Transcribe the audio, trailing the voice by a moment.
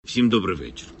Всім добрий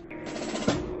вечір.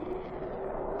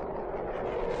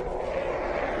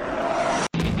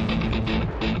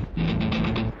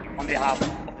 On behalf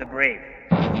of the brave.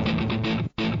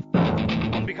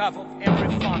 On behalf of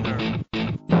every father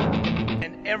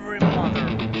and every mother.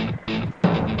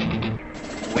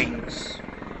 Wings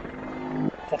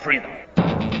for freedom.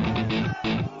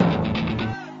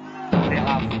 On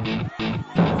behalf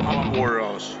of our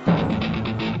warriors.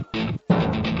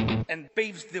 And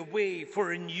paves the way for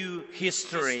a new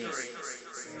history.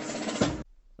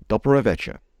 Добрый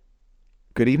вечер.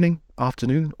 Good evening,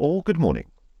 afternoon, or good morning,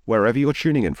 wherever you're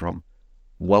tuning in from.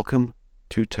 Welcome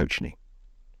to Tochnyi.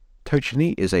 Tochnyi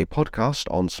is a podcast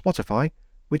on Spotify,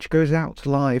 which goes out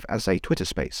live as a Twitter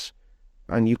space,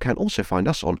 and you can also find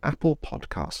us on Apple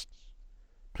Podcasts.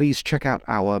 Please check out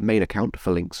our main account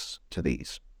for links to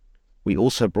these. We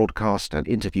also broadcast an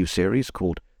interview series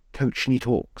called Tochnyi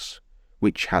Talks,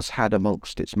 which has had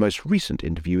amongst its most recent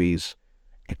interviewees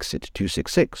Exit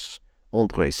 266,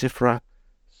 Andrei Sifra,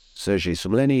 Sergei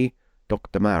Sumleni,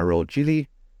 Dr. Mauro Gili,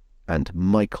 and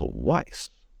Michael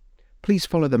Weiss. Please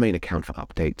follow the main account for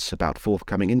updates about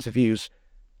forthcoming interviews,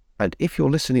 and if you're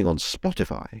listening on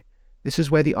Spotify, this is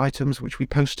where the items which we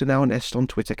post now and on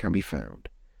Twitter can be found.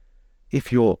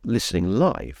 If you're listening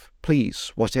live,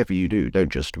 please, whatever you do,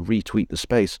 don't just retweet the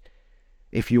space.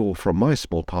 If you're from my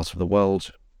small part of the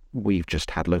world, we've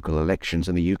just had local elections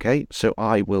in the UK, so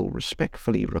I will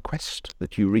respectfully request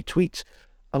that you retweet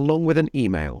along with an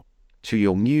email to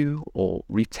your new or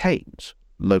retained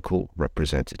local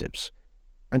representatives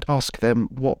and ask them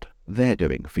what they're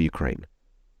doing for Ukraine,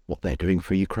 what they're doing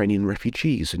for Ukrainian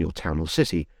refugees in your town or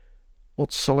city,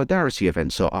 what solidarity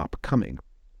events are upcoming,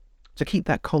 to keep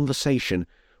that conversation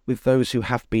with those who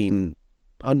have been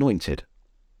anointed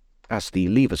as the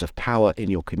levers of power in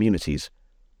your communities,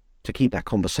 to keep that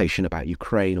conversation about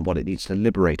Ukraine and what it needs to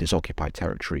liberate its occupied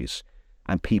territories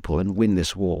and people and win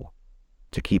this war,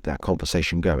 to keep that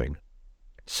conversation going.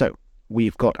 So,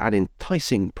 we've got an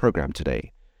enticing program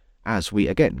today as we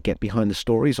again get behind the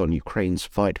stories on Ukraine's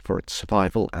fight for its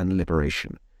survival and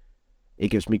liberation. It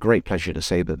gives me great pleasure to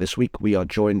say that this week we are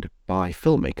joined by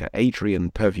filmmaker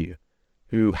Adrian Purview,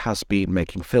 who has been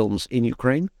making films in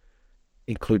Ukraine,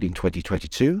 including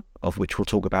 2022, of which we'll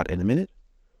talk about in a minute.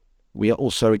 We are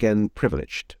also again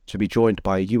privileged to be joined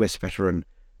by US veteran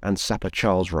and sapper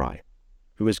Charles Rye,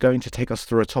 who is going to take us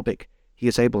through a topic he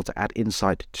is able to add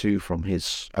insight to from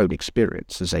his own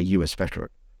experience as a US veteran.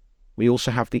 We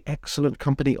also have the excellent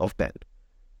company of Ben,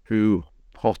 who,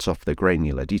 hot off the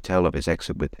granular detail of his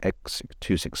exit with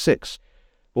X266,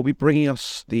 will be bringing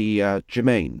us the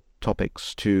germane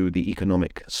topics to the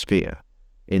economic sphere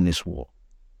in this war.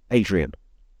 Adrian,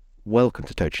 welcome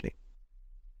to Tochnyi.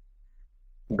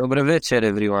 Dobry wieczór,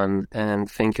 everyone, and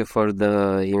thank you for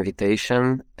the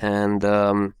invitation. And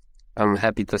I'm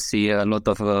happy to see a lot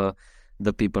of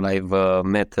the people I've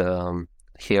met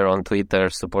here on Twitter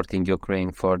supporting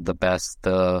Ukraine for the past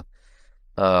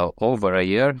over a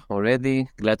year already.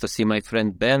 Glad to see my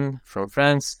friend Ben from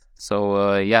France. So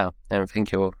and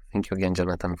thank you again,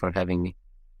 Jonathan, for having me.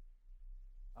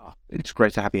 It's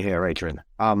great to have you here, Adrian.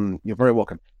 You're very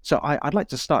welcome. So I'd like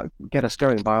to get us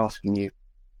going by asking you,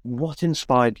 what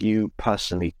inspired you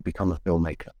personally to become a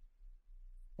filmmaker?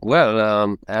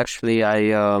 Well, actually,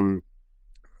 I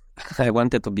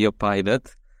wanted to be a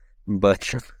pilot,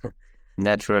 but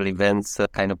natural events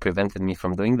kind of prevented me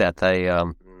from doing that.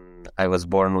 I was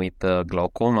born with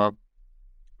glaucoma,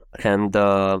 and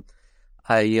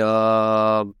I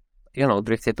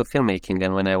drifted to filmmaking.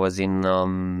 And when I was in,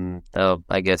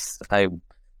 I guess I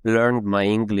learned my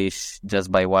English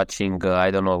just by watching,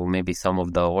 I don't know, maybe some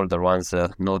of the older ones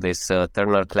know this,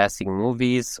 Turner Classic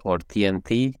Movies or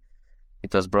TNT.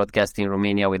 It was broadcast in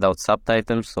Romania without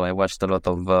subtitles, so I watched a lot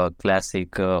of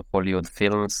classic Hollywood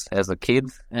films as a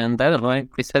kid, and I don't know, I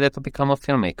decided to become a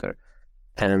filmmaker.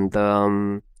 And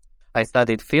I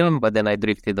studied film, but then I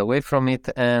drifted away from it,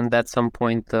 and at some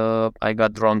point I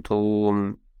got drawn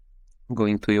to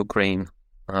going to Ukraine,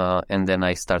 and then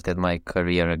I started my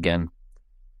career again,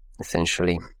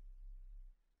 essentially.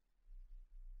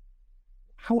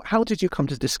 How did you come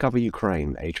to discover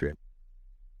Ukraine, Adrian?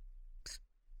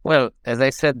 Well, as I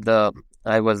said,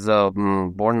 I was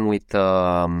born with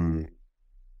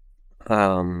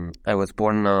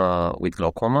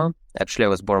glaucoma. Actually, I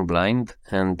was born blind,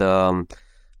 and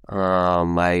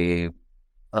my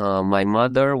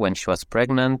mother, when she was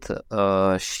pregnant,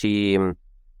 she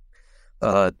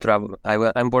traveled.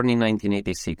 I'm born in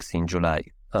 1986 in July.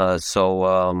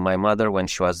 So my mother, when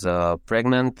she was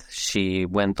pregnant, she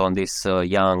went on this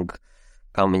young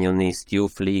communist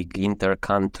youth league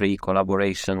inter-country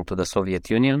collaboration to the Soviet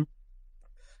Union.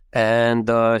 And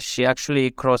she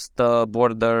actually crossed the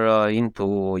border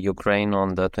into Ukraine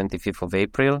on the 25th of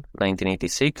April,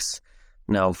 1986.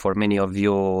 Now, for many of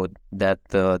you, that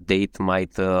date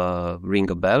might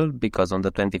ring a bell because on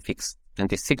the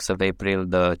 26th of April,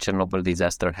 the Chernobyl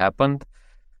disaster happened.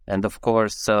 And of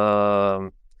course,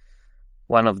 one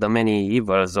of the many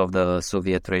evils of the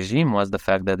Soviet regime was the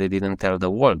fact that they didn't tell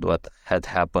the world what had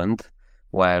happened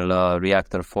while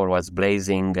reactor 4 was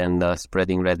blazing and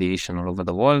spreading radiation all over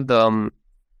the world, all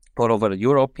over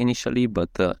Europe initially, but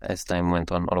as time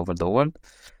went on, all over the world.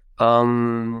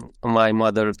 My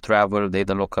mother traveled, ate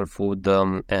the local food,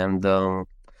 and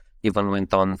even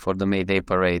went on for the May Day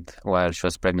parade while she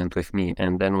was pregnant with me.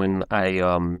 And then when I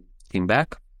came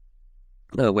back,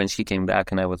 when she came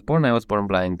back and I was born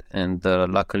blind. And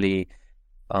luckily,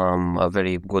 a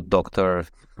very good doctor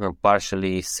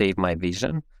partially saved my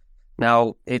vision.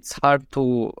 Now, it's hard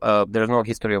to, there's no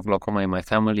history of glaucoma in my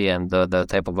family, and the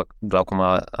type of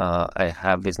glaucoma I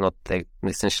have is not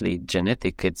essentially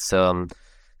genetic. It's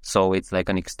so it's like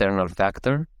an external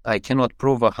factor. I cannot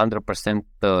prove 100%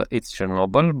 it's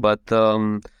Chernobyl, but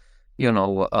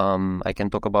I can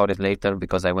talk about it later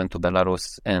because I went to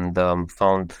Belarus and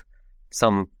found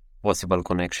some possible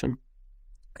connection.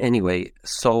 Anyway,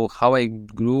 so how I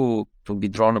grew to be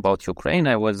drawn about Ukraine,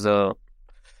 I was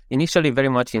initially very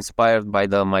much inspired by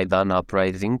the Maidan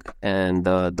uprising and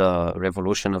the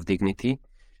Revolution of Dignity.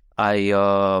 I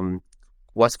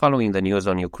was following the news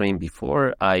on Ukraine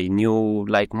before. I knew,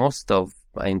 like most of,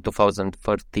 in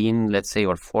 2013, let's say,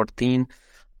 or 14,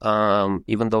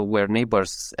 even though we're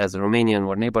neighbors, as a Romanian,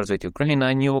 we're neighbors with Ukraine,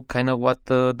 I knew kind of what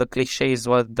the cliches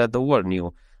was that the world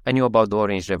knew. I knew about the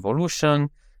Orange Revolution.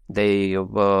 They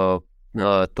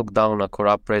took down a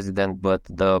corrupt president, but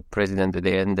the president that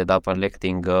they ended up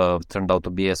electing turned out to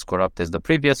be as corrupt as the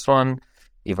previous one,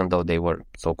 even though they were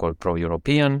so-called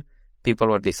pro-European. People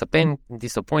were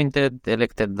disappointed,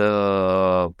 elected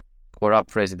the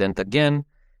corrupt president again,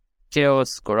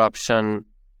 chaos, corruption,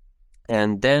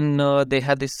 and then they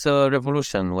had this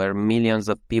revolution where millions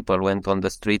of people went on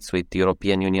the streets with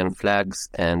European Union flags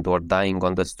and were dying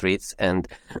on the streets and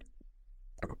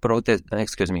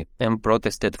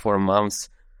protested for months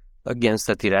against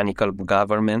a tyrannical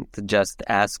government, just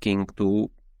asking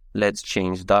to, let's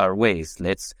change our ways,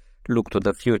 let's look to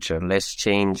the future, let's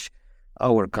change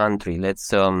our country, let's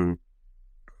say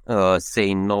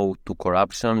no to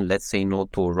corruption, let's say no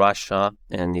to Russia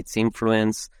and its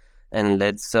influence, and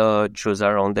let's choose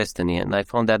our own destiny. And I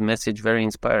found that message very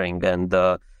inspiring. And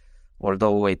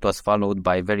although it was followed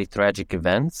by very tragic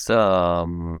events,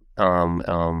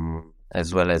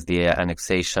 as well as the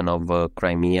annexation of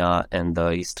Crimea and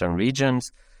the eastern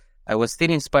regions, I was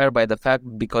still inspired by the fact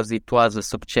because it was a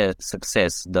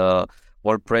success. The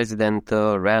old president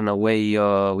ran away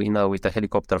with a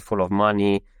helicopter full of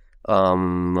money.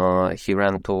 He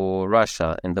ran to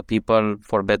Russia, and the people,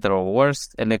 for better or worse,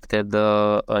 elected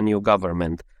a new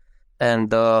government.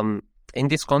 And in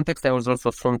this context, I was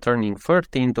also soon turning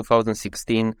 30 in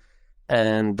 2016,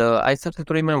 and I started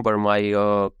to remember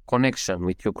my connection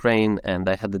with Ukraine, and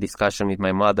I had a discussion with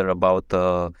my mother about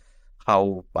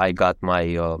how I got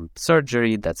my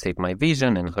surgery that saved my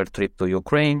vision and her trip to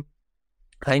Ukraine.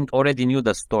 I already knew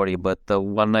the story, but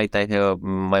one night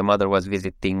my mother was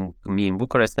visiting me in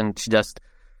Bucharest, and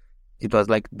it was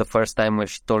like the first time where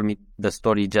she told me the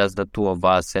story, just the two of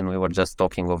us, and we were just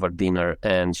talking over dinner,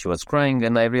 and she was crying,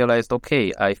 and I realized,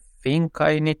 okay, I think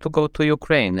I need to go to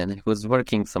Ukraine. And I was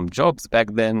working some jobs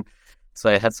back then, so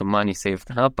I had some money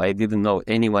saved up. I didn't know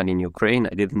anyone in Ukraine.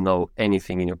 I didn't know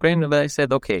anything in Ukraine, but I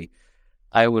said, okay,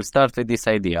 I will start with this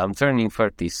idea. I'm turning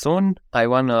 30 soon.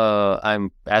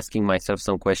 I'm asking myself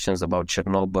some questions about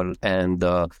Chernobyl and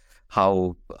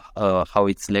how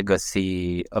its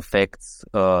legacy affects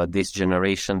this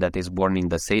generation that is born in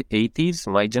the 80s,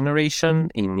 my generation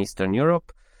in Eastern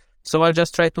Europe. So I'll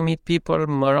just try to meet people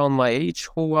around my age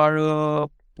who are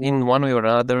in one way or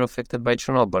another affected by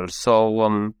Chernobyl.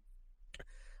 So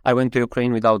I went to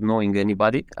Ukraine without knowing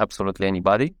anybody, absolutely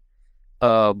anybody.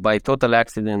 By total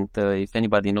accident, if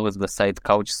anybody knows the site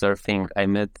Couchsurfing, I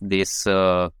met this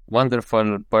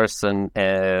wonderful person,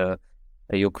 a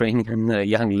Ukrainian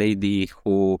young lady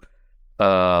who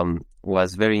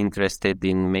was very interested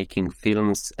in making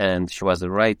films, and she was a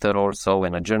writer also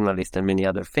and a journalist and many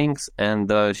other things.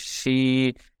 And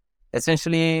she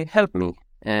essentially helped me,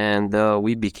 and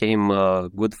we became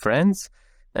good friends.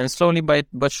 And slowly but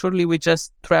surely, we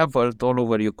just traveled all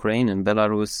over Ukraine and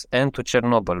Belarus and to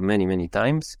Chernobyl many, many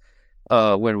times,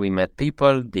 where we met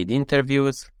people, did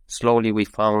interviews. Slowly, we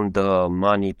found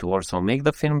money to also make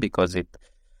the film because it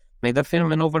made a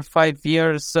film, and over 5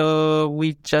 years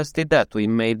we just did that. We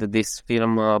made this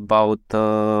film about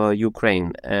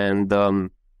Ukraine, and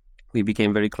we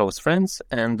became very close friends,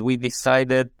 and we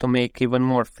decided to make even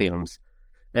more films.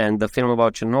 And the film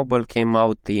about Chernobyl came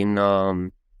out in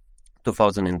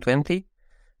 2020,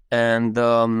 and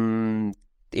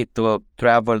it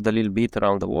traveled a little bit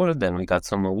around the world, and we got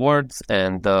some awards.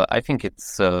 And I think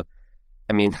it's, I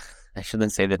mean, I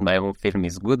shouldn't say that my own film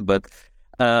is good, but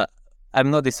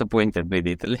I'm not disappointed with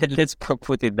it. Let's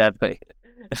put it that way.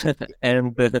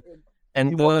 and then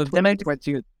I...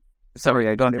 Sorry,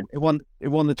 I got it. It won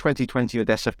the 2020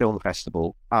 Odessa Film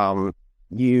Festival.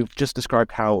 You've just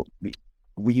described how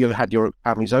you had your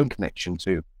family's own connection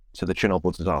to the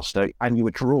Chernobyl disaster, and you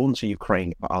were drawn to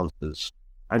Ukraine for answers,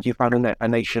 and you found a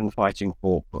nation fighting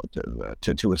to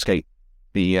escape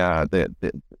the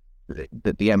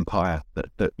empire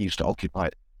that used to occupy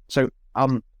it. So,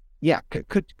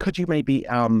 could you maybe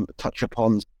touch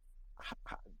upon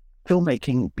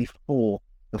filmmaking before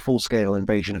the full-scale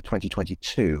invasion of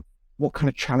 2022? What kind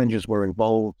of challenges were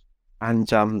involved,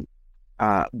 and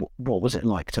what was it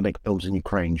like to make films in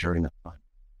Ukraine during that time?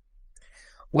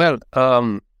 Well,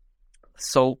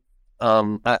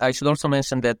 I should also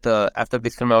mention that after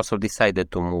this film, I also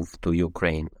decided to move to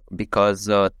Ukraine because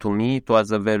to me it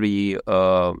was a very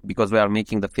because we are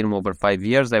making the film over 5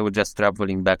 years. I was just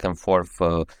traveling back and forth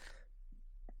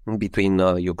between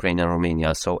Ukraine and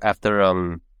Romania. So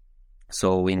after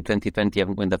so in 2020,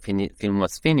 when the film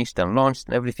was finished and launched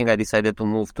and everything, I decided to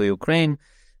move to Ukraine,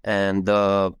 and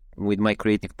with my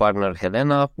creative partner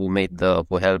Helena, we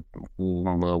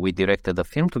directed the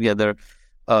film together.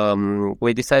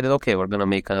 We decided, okay, we're gonna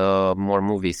make more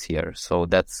movies here. So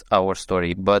that's our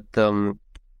story. But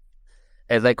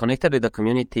as I connected with the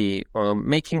community,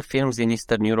 making films in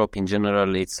Eastern Europe in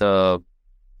general, it's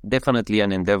definitely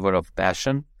an endeavor of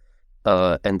passion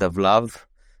and of love,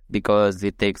 because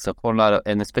it takes a whole lot of,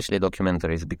 and especially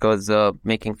documentaries, because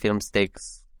making films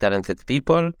takes talented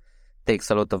people, takes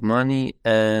a lot of money,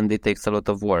 and it takes a lot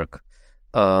of work.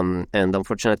 And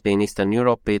unfortunately in Eastern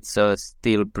Europe, it's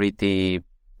still pretty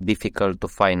difficult to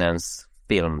finance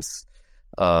films.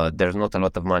 There's not a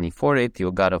lot of money for it.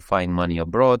 You gotta find money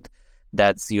abroad.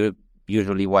 That's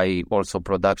usually why also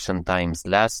production times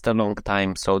last a long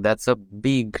time. So that's a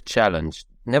big challenge.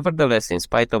 Nevertheless, in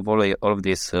spite of all of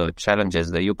these challenges,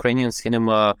 the Ukrainian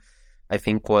cinema, I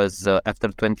think, was after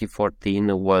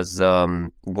 2014 was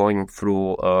going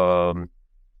through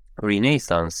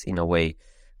renaissance in a way.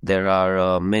 There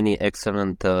are many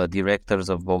excellent directors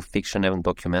of both fiction and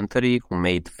documentary who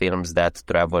made films that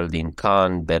traveled in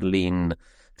Cannes, Berlin,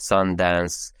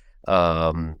 Sundance.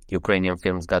 Ukrainian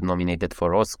films got nominated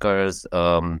for Oscars.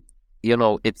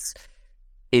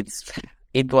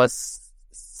 It was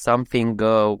something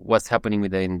was happening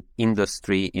with the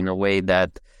industry in a way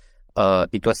that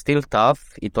it was still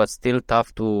tough. It was still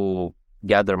tough to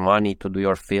gather money to do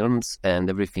your films and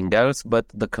everything else, but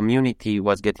the community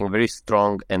was getting very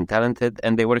strong and talented,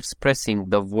 and they were expressing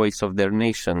the voice of their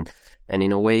nation. And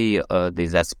in a way,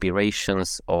 these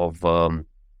aspirations that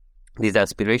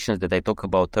I talked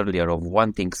about earlier, of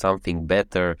wanting something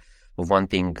better, of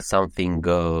wanting something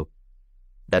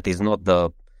that is not the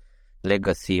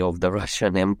legacy of the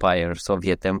Russian Empire,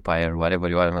 Soviet Empire, whatever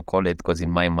you want to call it, because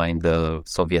in my mind, the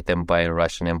Soviet Empire,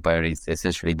 Russian Empire is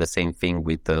essentially the same thing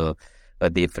with a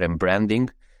different branding.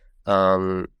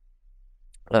 You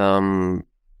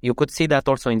could see that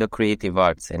also in the creative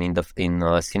arts and in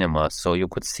cinema. So you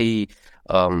could see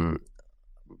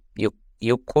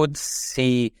you could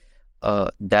see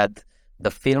that the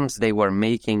films they were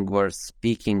making were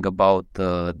speaking about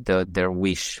their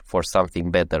wish for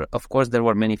something better. Of course, there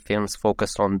were many films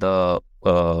focused on the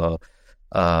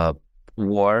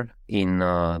war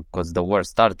because the war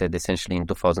started essentially in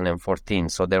 2014.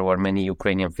 So there were many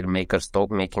Ukrainian filmmakers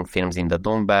making films in the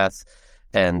Donbass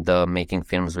and making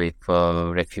films with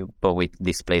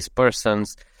displaced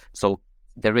persons. So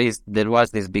there was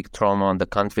this big trauma on the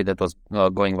country that was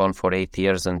going on for 8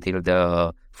 years until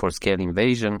the full-scale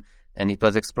invasion, and it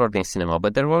was explored in cinema.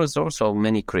 But there was also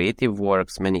many creative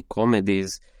works, many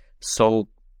comedies. So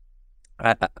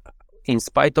in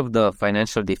spite of the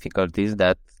financial difficulties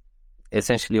that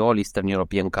essentially all Eastern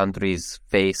European countries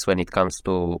face when it comes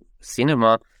to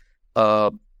cinema,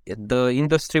 the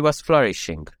industry was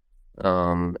flourishing.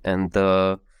 And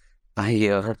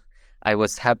I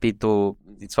was happy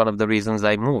it's one of the reasons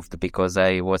I moved, because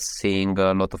I was seeing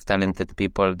a lot of talented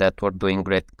people that were doing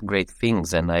great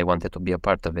things, and I wanted to be a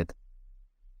part of it.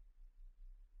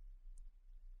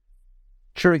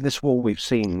 During this war, we've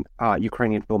seen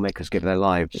Ukrainian filmmakers give their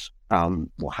lives,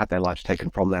 or had their lives taken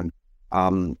from them.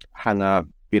 Hanna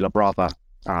Bilobrava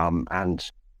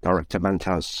and director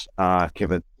Mantas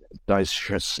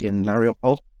Kivadaitis in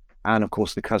Mariupol, and of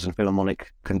course the Kazan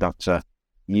Philharmonic conductor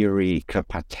Yuri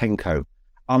Karpatenko.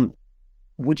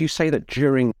 Would you say that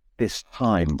during this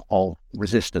time of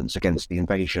resistance against the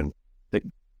invasion, that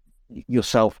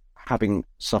yourself, having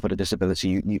suffered a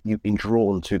disability, you've been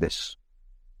drawn to this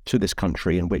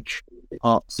country in which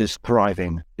arts is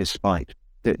thriving despite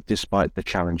the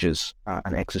challenges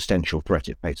and existential threat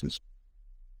it faces?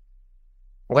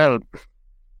 Well,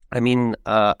 I mean,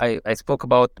 I spoke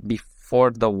about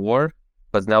before the war,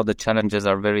 but now the challenges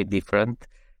are very different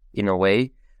in a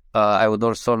way. I would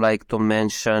also like to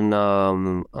mention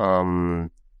one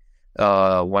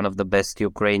of the best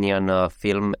Ukrainian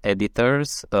film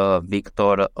editors,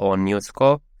 Viktor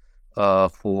Onyusko,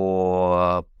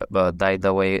 who died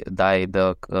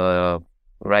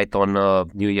right on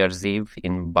New Year's Eve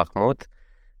in Bakhmut.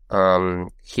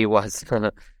 He was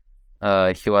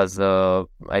I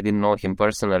didn't know him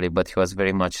personally, but he was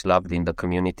very much loved in the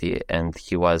community, and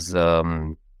he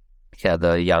had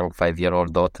a young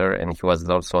 5-year-old daughter, and he was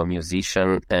also a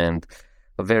musician and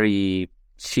a very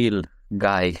chill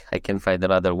guy. I can't find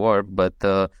another word, but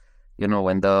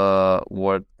when the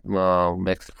war,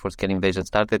 Mexico full-scale invasion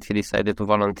started, he decided to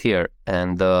volunteer,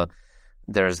 and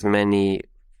there's many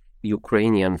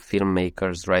Ukrainian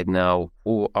filmmakers right now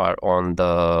who are on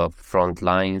the front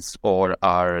lines or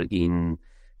are in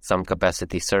some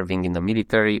capacity serving in the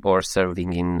military or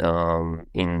serving in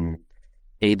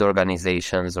aid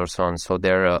organizations or so on. So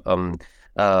they're a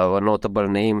notable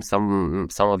name. Some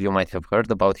of you might have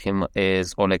heard about him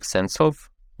is Oleg Sentsov,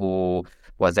 who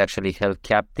was actually held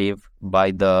captive by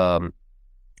the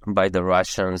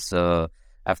Russians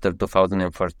after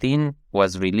 2014,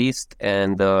 was released,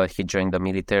 and he joined the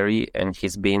military, and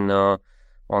he's been on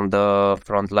the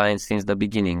front line since the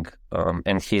beginning.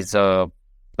 And he's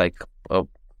like a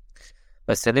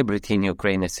celebrity in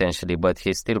Ukraine, essentially, but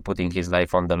he's still putting his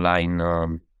life on the line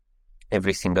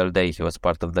every single day. He was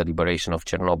part of the liberation of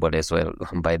Chernobyl as well,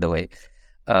 by the way.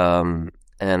 I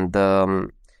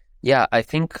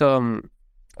think the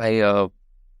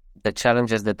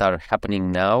challenges that are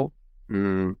happening now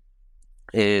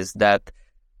is that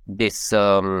this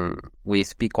we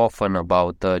speak often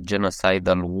about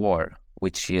genocidal war,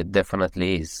 which it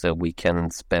definitely is. We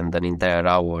can spend an entire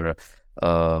hour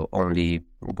only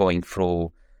going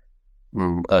through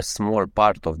a small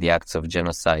part of the acts of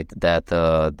genocide that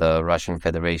the Russian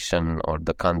Federation, or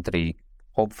the country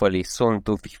hopefully soon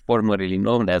to be formally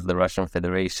known as the Russian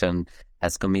Federation,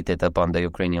 has committed upon the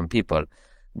Ukrainian people.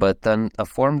 But a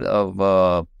form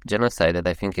of genocide that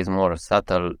I think is more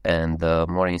subtle and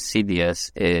more insidious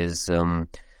is a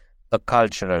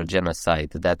cultural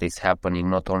genocide that is happening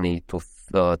not only to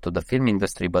the film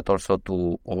industry but also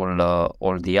to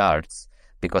all the arts,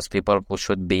 because people who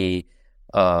should be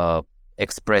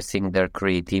expressing their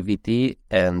creativity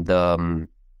and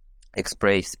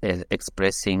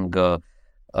expressing the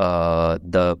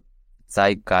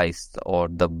zeitgeist or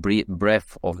the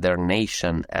breath of their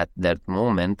nation at that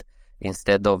moment,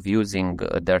 instead of using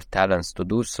their talents to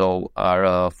do so,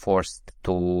 are forced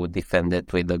to defend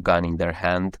it with a gun in their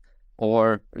hand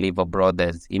or live abroad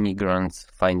as immigrants,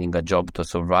 finding a job to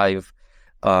survive.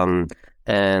 And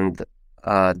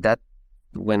that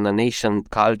when a nation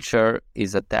culture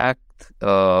is attacked,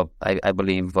 I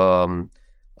believe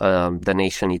the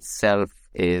nation itself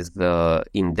is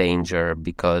in danger,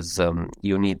 because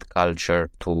you need culture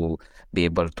to be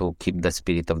able to keep the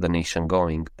spirit of the nation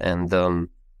going. And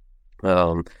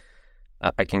I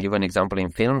can give an example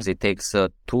in films. It takes 2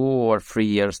 or 3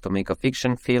 years to make a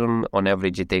fiction film. On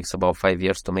average, it takes about 5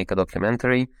 years to make a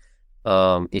documentary.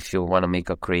 If you want to make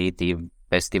a creative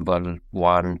festival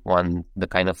one, the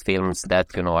kind of films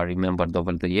that are remembered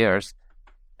over the years.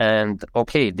 And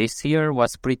okay, this year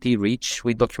was pretty rich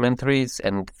with documentaries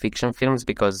and fiction films,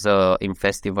 because in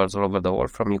festivals all over the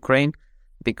world from Ukraine,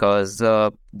 because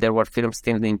there were films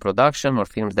still in production or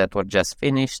films that were just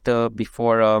finished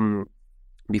before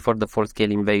the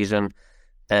full-scale invasion.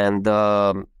 And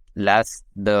on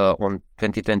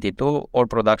 2022, all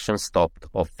production stopped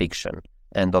of fiction,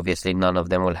 and obviously none of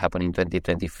them will happen in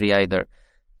 2023 either.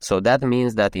 So that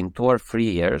means that in 2 or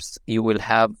 3 years, you will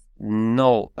have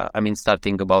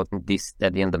starting about this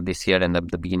at the end of this year and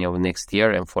at the beginning of next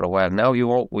year, and for a while now, you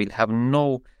will have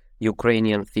no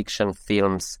Ukrainian fiction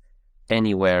films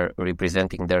anywhere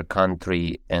representing their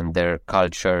country and their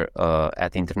culture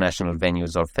at international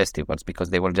venues or festivals,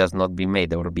 because they will just not be made.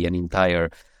 There will be an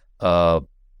entire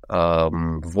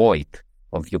void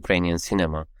of Ukrainian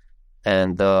cinema.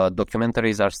 And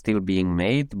documentaries are still being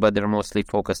made, but they're mostly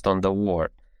focused on the war.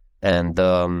 And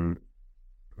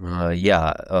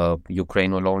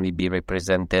Ukraine will only be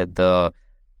represented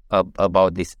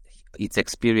about its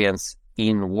experience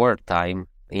in wartime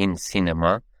in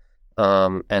cinema.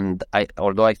 And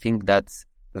although I think that's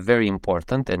very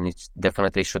important and it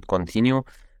definitely should continue,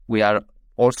 we are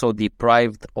also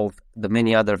deprived of the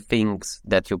many other things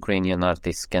that Ukrainian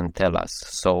artists can tell us.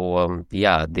 So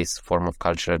this form of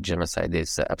cultural genocide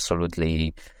is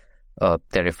absolutely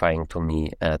terrifying to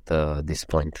me at this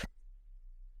point.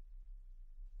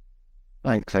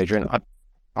 Thanks, Adrian.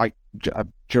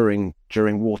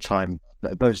 During wartime,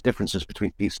 those differences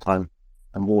between peacetime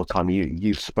and wartime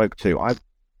you spoke to,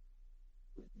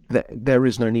 there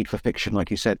is no need for fiction,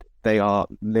 like you said. They are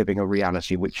living a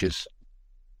reality which is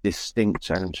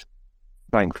distinct and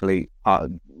thankfully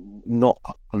not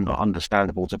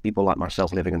understandable to people like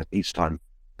myself living in a peacetime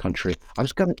country. I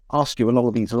was going to ask you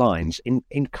along these lines,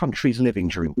 in countries living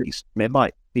during peace, it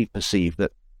might be perceived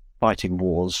that fighting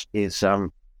wars is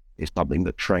something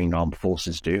that trained armed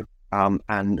forces do,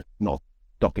 and not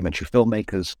documentary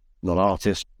filmmakers, not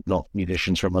artists, not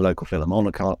musicians from a local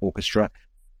philharmonic orchestra.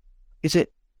 Is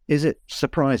it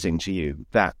surprising to you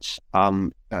that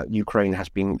Ukraine has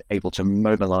been able to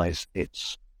mobilize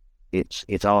its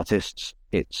artists,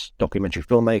 its documentary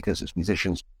filmmakers, its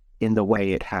musicians in the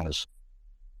way it has?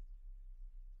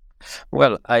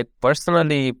 Well, I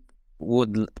personally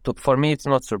for me, it's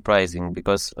not surprising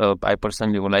because I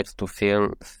personally would like to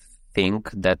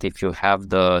think that if you have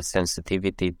the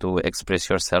sensitivity to express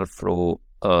yourself through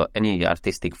any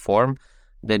artistic form,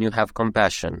 then you have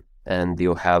compassion and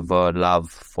you have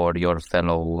love for your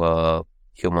fellow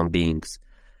human beings.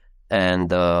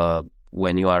 And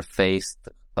when you are faced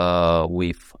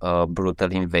with a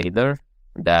brutal invader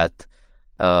that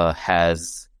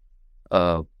has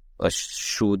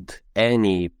eschewed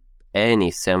any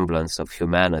semblance of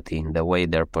humanity in the way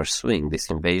they're pursuing this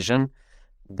invasion,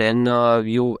 then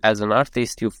you, as an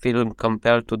artist, you feel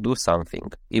compelled to do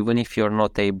something, even if you're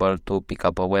not able to pick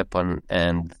up a weapon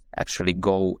and actually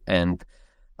go and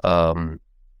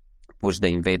push the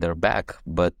invader back,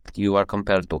 but you are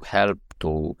compelled to help,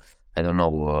 to, I don't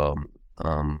know,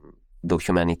 do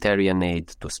humanitarian aid,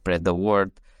 to spread the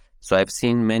word. So I've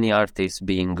seen many artists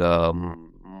being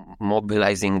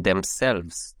mobilizing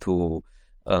themselves to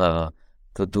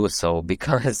do so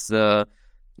because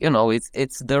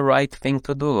it's the right thing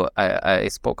to do. I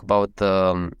spoke about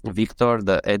Victor,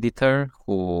 the editor,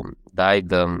 who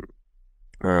died on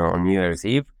New Year's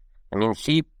Eve. I mean,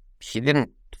 he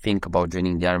didn't think about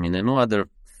joining the army. And I know other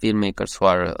filmmakers who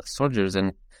are soldiers,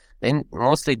 and they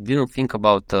mostly didn't think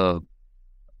about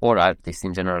or artists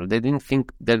in general. They didn't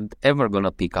think they're ever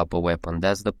gonna pick up a weapon.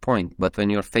 That's the point. But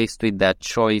when you're faced with that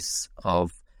choice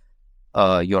of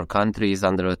your country is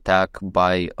under attack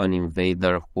by an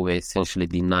invader who essentially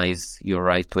denies your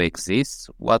right to exist,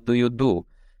 what do you do?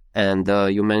 And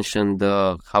you mentioned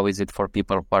how is it for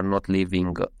people who are not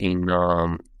living in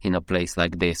a place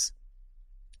like this?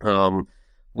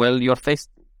 Well, you're faced.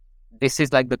 This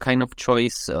is like the kind of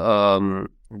choice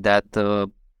that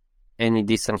any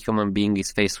decent human being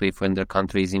is faced with when their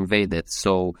country is invaded.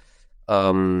 So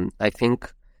I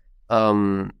think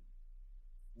the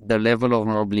level of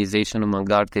mobilization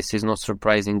among artists is not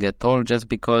surprising at all, just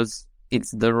because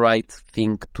it's the right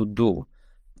thing to do.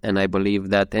 And I believe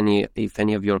that if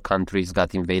any of your countries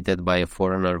got invaded by a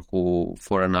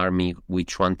foreign army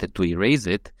which wanted to erase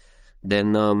it,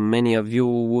 then many of you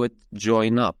would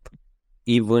join up,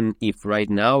 even if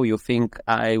right now you think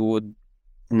I would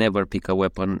never pick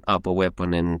up a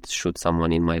weapon and shoot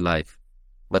someone in my life.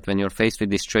 But when you're faced with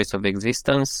this choice of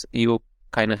existence, you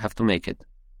kind of have to make it.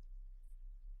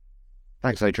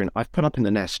 Thanks, Adrian. I've put up in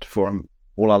the nest for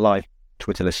all our live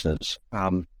Twitter listeners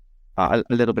a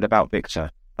little bit about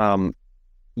Victor.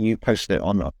 You posted it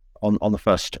on the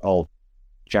 1st of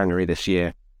January this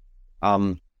year.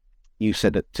 You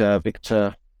said that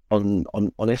Victor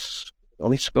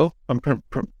Onisko, I'm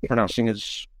pronouncing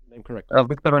his name correct.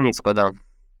 Victor Onisko, down.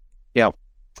 Yeah.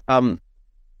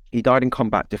 He died in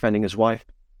combat defending his wife,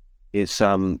 his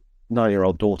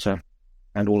 9-year-old daughter,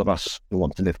 and all of us who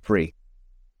want to live free.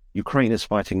 Ukraine is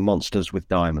fighting monsters with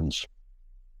diamonds.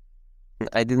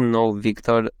 I didn't know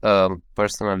Victor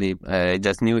personally. I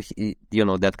just knew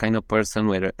that kind of person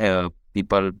where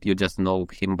people, you just know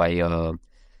him by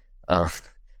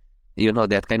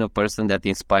that kind of person that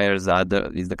inspires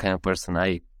others. Is the kind of person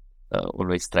I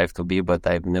always strive to be, but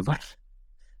I've never.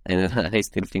 And I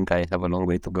still think I have a long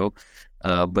way to go.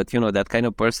 But that kind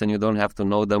of person, you don't have to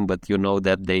know them, but you know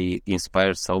that they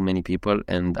inspire so many people.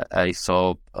 And I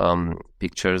saw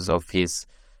pictures of his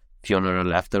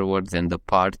funeral afterwards and the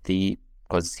party,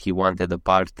 because he wanted a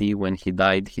party when he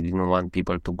died. He didn't want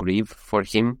people to grieve for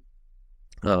him.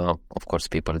 Of course,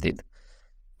 people did.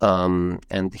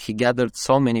 And he gathered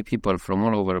so many people from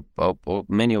all over.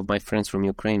 Many of my friends from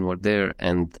Ukraine were there,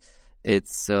 and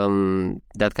it's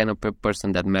that kind of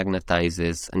person that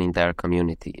magnetizes an entire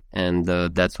community. And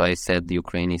that's why I said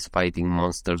Ukraine is fighting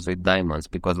monsters with diamonds,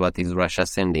 because what is Russia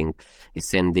sending? It's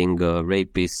sending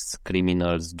rapists,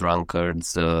 criminals,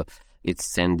 drunkards. It's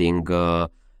sending the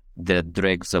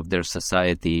dregs of their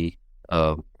society.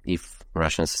 If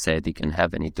Russian society can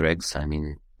have any dregs, I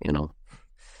mean,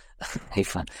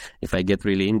 if I get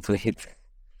really into it,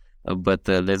 but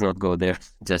let's not go there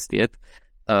just yet.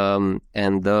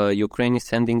 And Ukraine is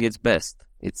sending its best.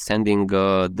 It's sending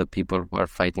the people who are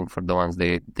fighting for the ones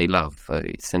they love.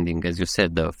 It's sending, as you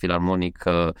said, the philharmonic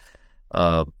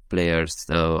players,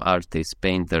 artists,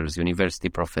 painters, university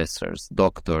professors,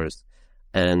 doctors,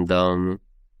 and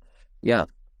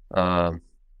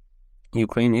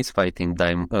Ukraine is fighting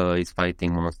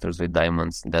monsters with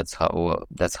diamonds. That's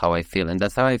how I feel, and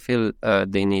that's how I feel.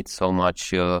 They need so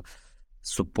much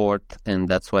support, and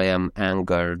that's why I'm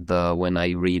angered when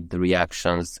I read the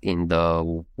reactions in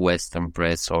the Western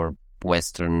press or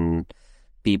Western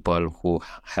people who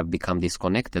have become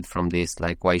disconnected from this.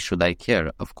 Like, why should I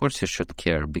care? Of course you should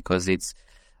care, because it's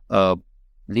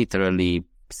literally,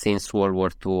 since World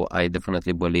War II, I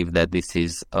definitely believe that this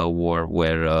is a war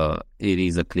where it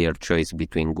is a clear choice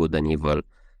between good and evil,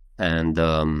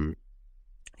 and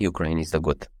Ukraine is the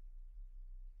good.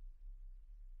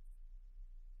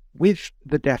 With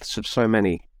the deaths of so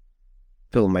many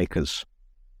filmmakers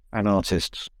and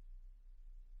artists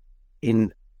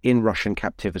in Russian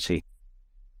captivity,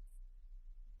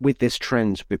 with this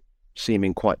trend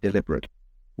seeming quite deliberate,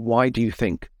 why do you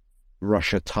think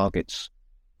Russia targets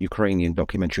Ukrainian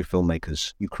documentary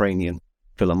filmmakers, Ukrainian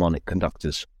philharmonic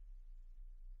conductors?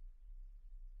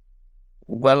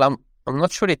 Well, I'm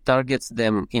not sure it targets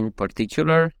them in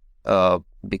particular,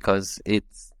 because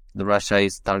Russia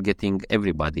is targeting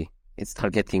everybody. It's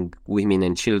targeting women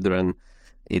and children.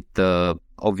 It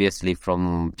obviously,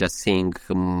 from just seeing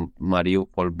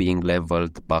Mariupol being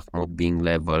leveled, Bakhmut being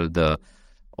leveled,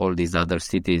 all these other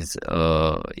cities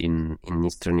in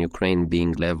eastern Ukraine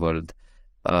being leveled,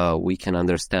 we can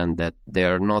understand that they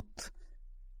are not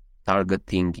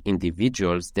targeting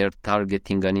individuals, they're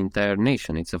targeting an entire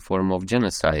nation. It's a form of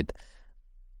genocide.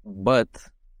 But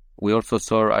we also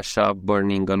saw Russia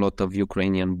burning a lot of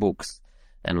Ukrainian books,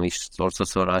 and we also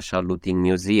saw Russia looting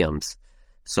museums.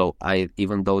 So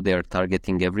even though they are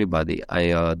targeting everybody,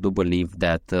 I do believe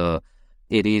that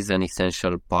it is an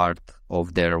essential part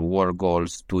of their war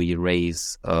goals to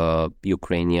erase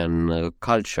Ukrainian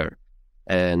culture.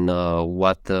 And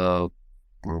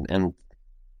and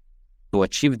to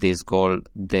achieve this goal,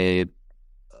 they,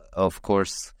 of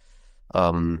course,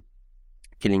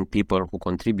 killing people who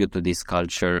contribute to this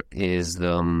culture is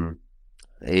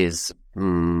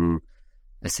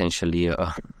essentially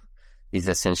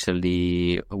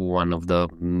one of the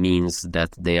means that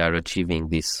they are achieving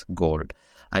this goal.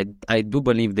 I do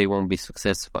believe they won't be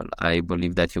successful. I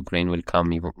believe that Ukraine will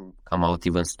come out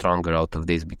even stronger out of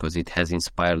this, because it has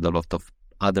inspired a lot of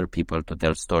other people to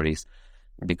tell stories.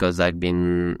 Because I've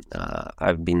been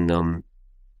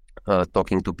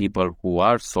talking to people who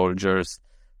are soldiers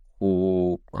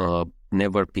who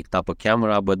never picked up a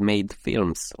camera but made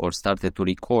films, or started to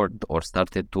record, or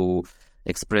started to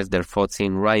express their thoughts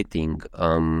in writing.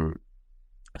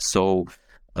 So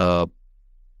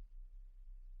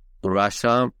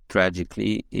Russia,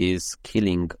 tragically, is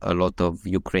killing a lot of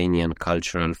Ukrainian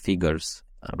cultural figures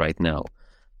right now.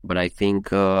 But I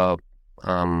think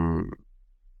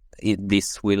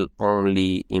this will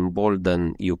only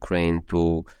embolden Ukraine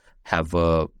to have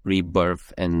a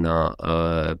rebirth and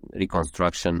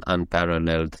reconstruction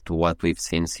unparalleled to what we've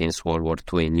seen since World War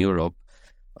II in Europe,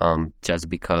 just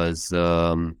because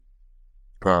their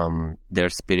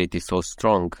spirit is so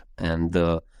strong, and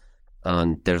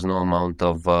there's no amount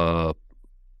of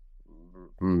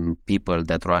people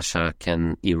that Russia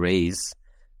can erase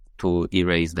to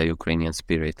erase the Ukrainian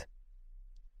spirit.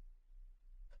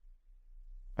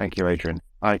 Thank you, Adrian.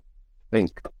 I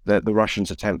think that the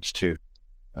Russians' attempts to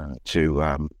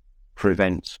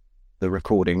prevent the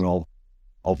recording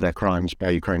of their crimes by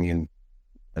Ukrainian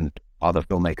and other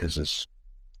filmmakers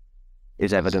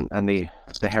is evident, and the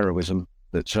heroism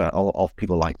that of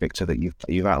people like Victor that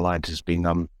you've outlined has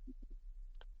been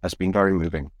very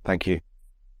moving. Thank you.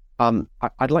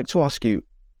 I'd like to ask you,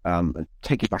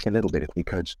 take you back a little bit, if we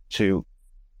could, to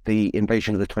the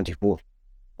invasion of the 24th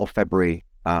of February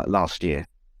last year,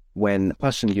 when a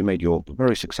person you made your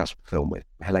very successful film with,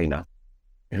 Helena,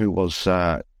 who was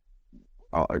in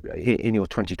your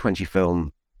 2020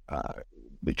 film,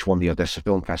 which won the Odessa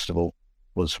Film Festival,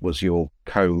 was your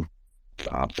co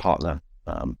partner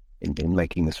in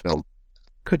making this film.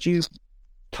 Could you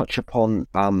touch upon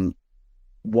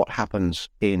what happens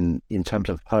in terms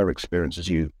of her experience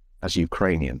as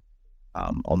Ukrainian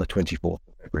on the 24th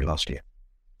of February last year?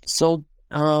 So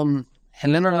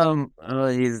Helena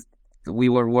we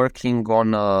were working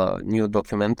on a new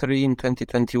documentary in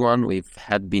 2021. We've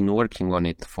had been working on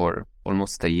it for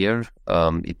almost a year.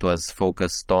 It was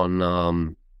focused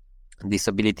on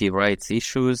disability rights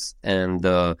issues, and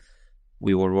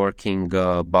we were working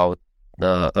about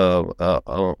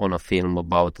on a film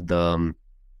about the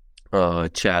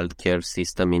child care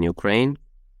system in Ukraine,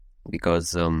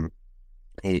 because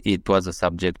it was a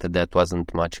subject that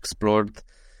wasn't much explored,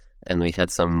 and we had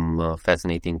some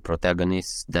fascinating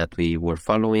protagonists that we were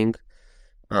following.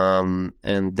 And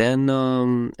then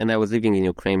I was living in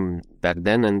Ukraine back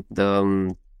then, and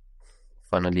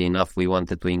funnily enough, we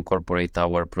wanted to incorporate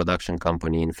our production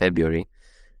company in February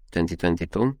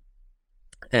 2022.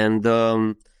 And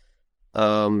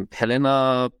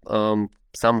Helena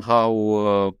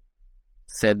somehow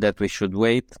said that we should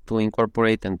wait to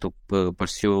incorporate and to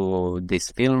pursue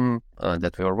this film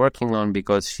that we were working on,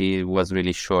 because she was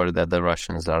really sure that the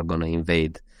Russians are going to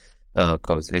invade,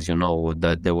 because, as you know,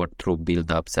 that there were troop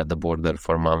buildups at the border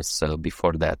for months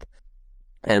before that.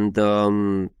 And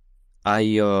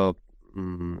I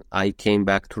came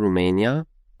back to Romania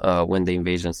when the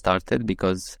invasion started,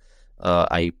 because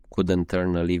I couldn't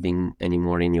earn a living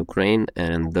anymore in Ukraine,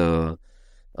 and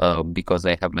because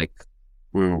I have like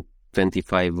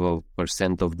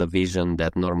 25% of the vision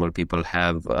that normal people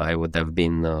have, I would have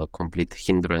been a complete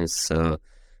hindrance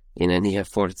in any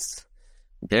efforts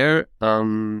there.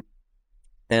 And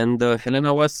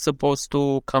Helena was supposed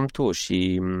to come too.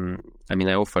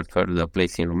 I offered her the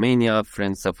place in Romania.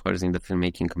 Friends of hers in the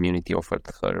filmmaking community offered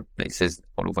her places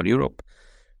all over Europe.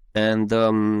 And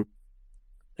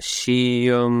she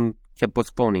kept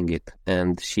postponing it.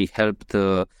 And she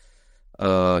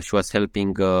was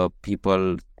helping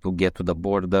people to get to the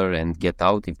border and get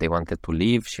out if they wanted to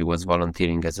leave. She was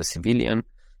volunteering as a civilian.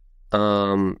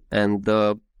 And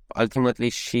ultimately,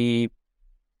 she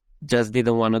just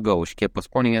didn't want to go. She kept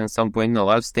postponing, and at some point, no,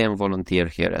 I'll stay and volunteer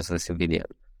here as a civilian.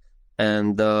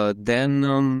 And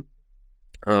then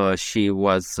she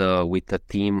was with a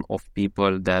team of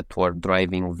people that were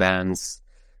driving vans.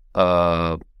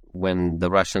 When the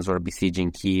Russians were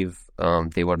besieging Kyiv,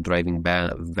 they were driving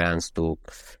vans to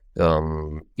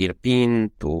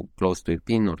Irpin, to close to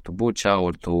Irpin, or to Bucha,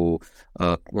 or to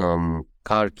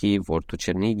Kharkiv, or to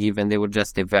Chernihiv, and they would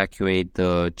just evacuate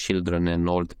children and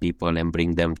old people and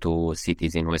bring them to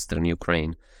cities in western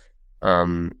Ukraine.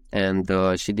 And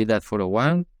she did that for a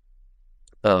while,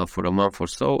 for a month or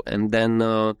so, and then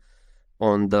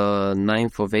on the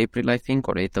 9th of April, I think,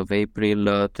 or 8th of April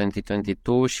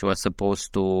 2022, she was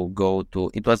supposed to go to...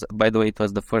 It was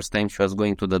the first time she was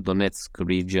going to the Donetsk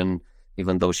region.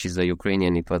 Even though she's a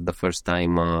Ukrainian, it was the first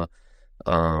time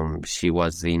she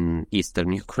was in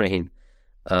eastern Ukraine.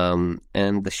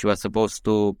 And she was supposed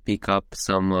to pick up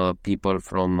some people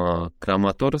from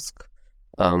Kramatorsk.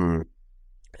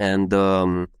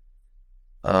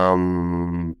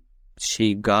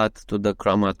 She got to the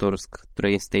Kramatorsk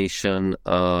train station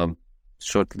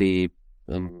shortly,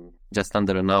 just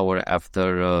under an hour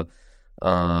after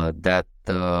that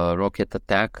rocket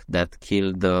attack that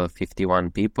killed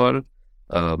 51 people.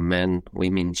 Men,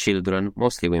 women, children,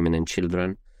 mostly women and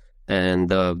children, and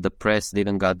the press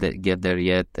didn't get there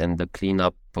yet, and the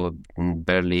cleanup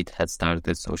barely had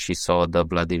started. So she saw the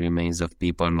bloody remains of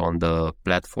people on the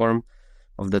platform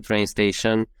of the train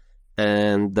station,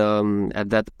 and at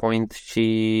that point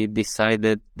she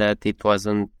decided that it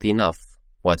wasn't enough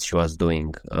what she was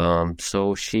doing.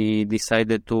 So she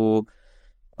decided to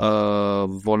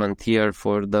volunteer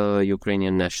for the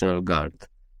Ukrainian National Guard.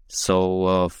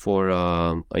 So for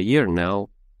a year now,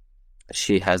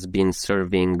 she has been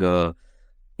serving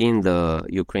in the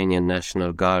Ukrainian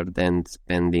National Guard and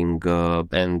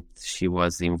and she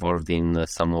was involved in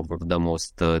some of the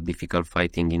most difficult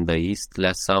fighting in the east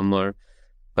last summer.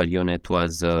 Her unit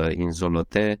was in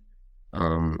Zolote,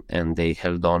 and they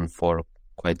held on for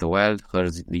quite a while. Her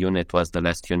unit was the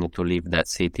last unit to leave that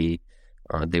city.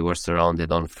 They were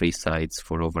surrounded on 3 sides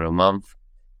for over a month,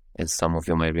 as some of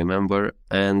you might remember,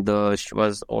 and she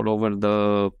was all over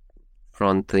the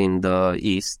front in the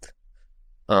east.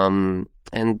 And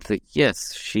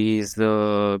yes, she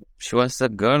was a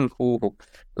girl who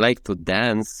liked to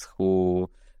dance, who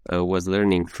was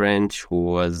learning French, who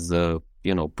was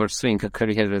pursuing a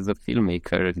career as a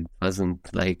filmmaker. It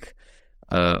wasn't like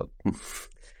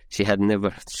she had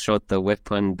never shot a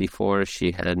weapon before.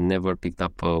 She had never picked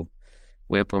up a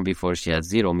weapon before. She has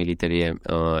zero military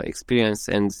experience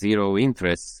and zero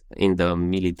interest in the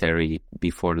military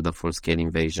before the full-scale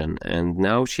invasion. And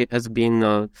now she has been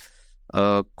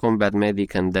a combat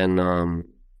medic and then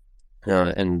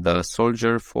and a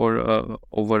soldier for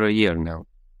over a year now.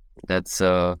 That's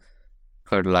her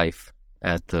life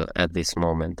at this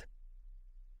moment.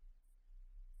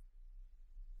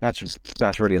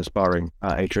 That's really inspiring,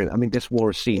 Adrian. I mean, this war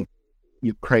has seen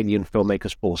Ukrainian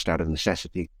filmmakers forced out of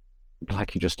necessity,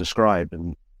 like you just described,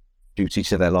 and duty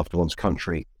to their loved one's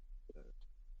country,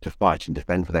 to fight and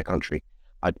defend for their country.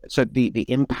 So the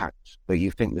impact that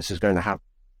you think this is going to have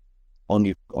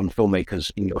on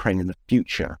filmmakers in Ukraine in the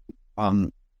future,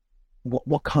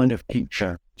 what kind of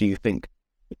future do you think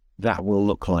that will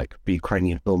look like for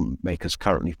Ukrainian filmmakers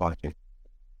currently fighting?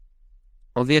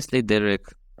 Obviously, Derek,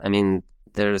 I mean,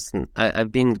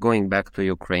 I've been going back to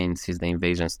Ukraine since the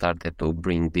invasion started to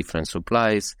bring different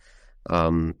supplies,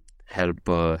 help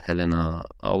Helena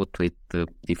out with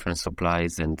different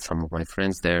supplies and some of my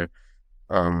friends there.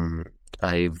 And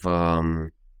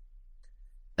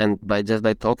by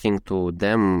talking to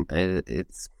them,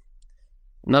 it's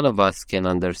none of us can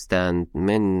understand.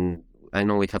 I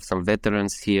know we have some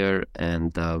veterans here,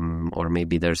 and or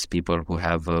maybe there's people who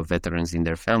have veterans in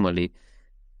their family.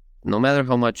 No matter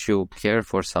how much you care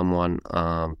for someone,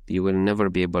 you will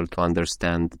never be able to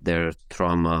understand their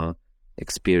trauma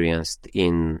experienced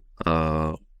in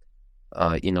a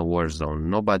war zone.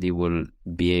 Nobody will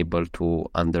be able to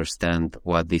understand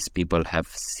what these people have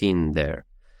seen there.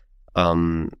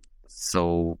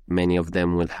 So many of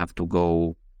them will have to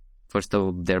go. First of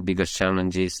all, their biggest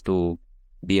challenge is to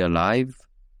be alive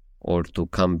or to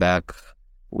come back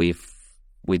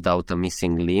without a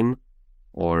missing limb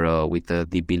or with a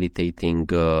debilitating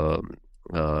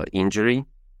injury.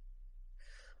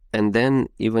 And then,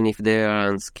 even if they are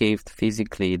unscathed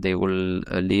physically, they will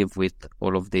live with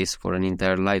all of this for an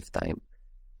entire lifetime.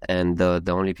 And the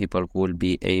only people who will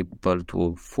be able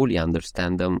to fully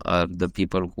understand them are the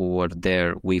people who were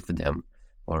there with them,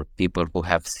 or people who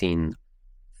have seen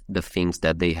the things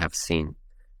that they have seen.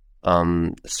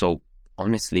 So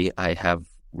honestly, I have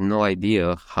no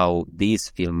idea how these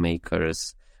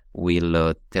filmmakers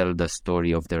will tell the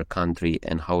story of their country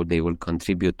and how they will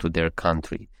contribute to their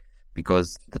country.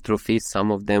 Because the truth is, some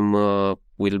of them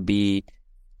will be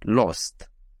lost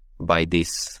by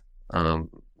this.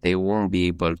 They won't be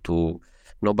able to,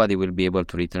 nobody will be able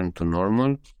to return to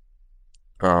normal.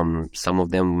 Some of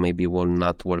them maybe will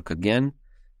not work again,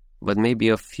 but maybe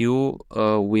a few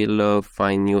will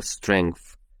find new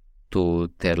strength to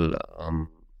tell,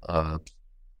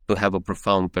 to have a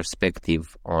profound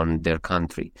perspective on their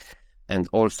country. And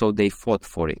also they fought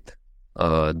for it.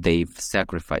 They've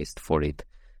sacrificed for it.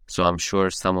 So I'm sure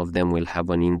some of them will have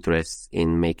an interest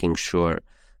in making sure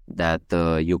that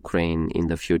Ukraine in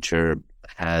the future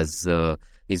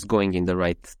is going in the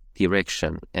right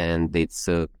direction, and it's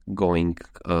going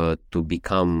to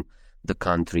become the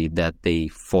country that they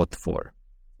fought for,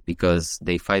 because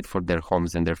they fight for their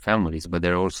homes and their families, but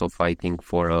they're also fighting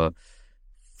for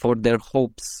their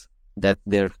hopes that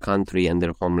their country and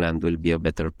their homeland will be a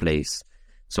better place.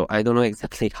 So I don't know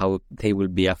exactly how they will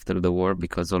be after the war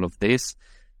because all of this,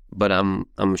 but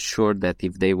I'm sure that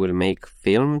if they will make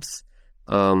films,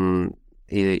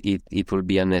 it will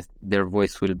be their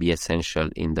voice will be essential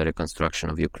in the reconstruction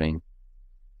of Ukraine.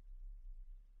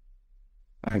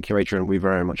 Thank you, Adrian. We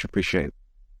very much appreciate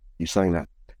you saying that.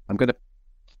 I'm going to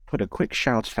put a quick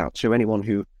shout out to anyone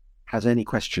who has any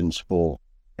questions for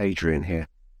Adrian here.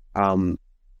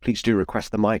 Please do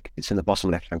request the mic. It's in the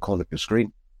bottom left-hand corner of your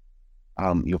screen.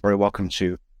 You're very welcome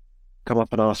to come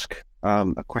up and ask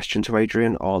a question to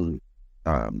Adrian on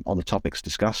the topics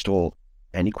discussed, or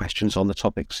any questions on the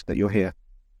topics that you're here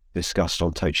discussed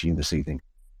on Tochnyi this evening.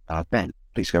 Ben,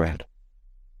 please go ahead.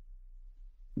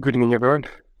 Good evening, everyone.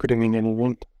 Good evening,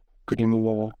 anyone. Good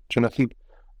evening, Jonathan.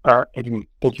 Adrian,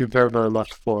 thank you very, very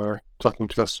much for talking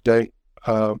to us today.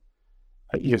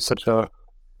 You have such a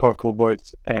powerful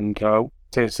voice, and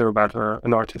say so about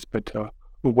an artist, but a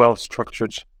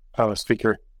well-structured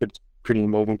speaker. It's pretty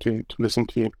moving to listen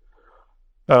to you.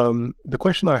 The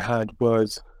question I had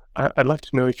was, I'd like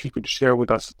to know if you could share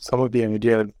with us some of the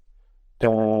ideas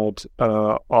that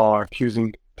are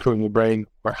fusing through your brain,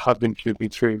 or have been fusing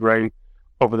through your brain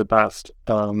over the past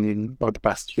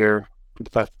year, for the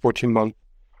past 14 months.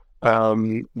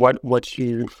 What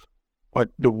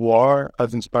the war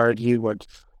has inspired you, what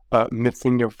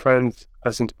missing your friends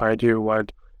has inspired you,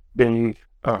 what being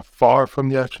far from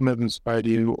the action has inspired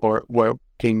you, or what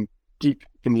being deep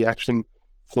in the action,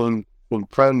 seeing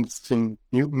friends,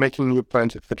 making new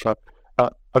friends, etc.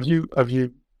 Have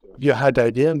you you had the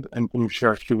idea, and can you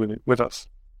share a few with us?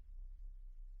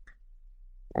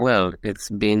 Well, it's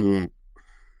been.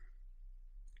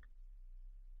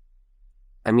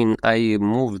 I mean, I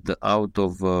moved out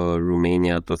of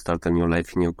Romania to start a new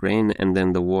life in Ukraine, and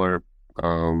then the war.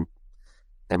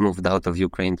 I moved out of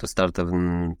Ukraine to start a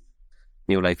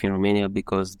new life in Romania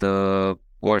because the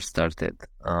war started.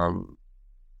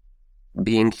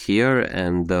 Being here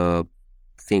and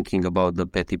thinking about the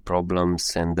petty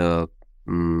problems and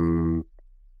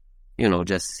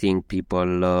just seeing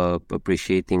people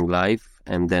appreciating life,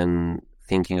 and then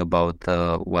thinking about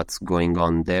what's going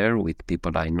on there with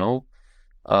people I know.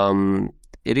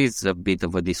 It is a bit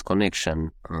of a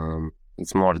disconnection.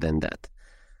 It's more than that.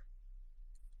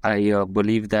 I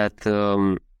believe that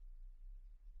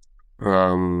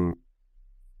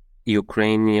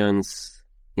Ukrainians,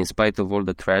 in spite of all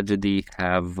the tragedy,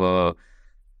 have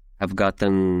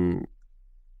gotten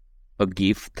a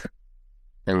gift,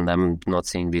 and I'm not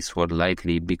saying this word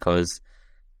lightly, because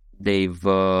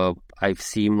I've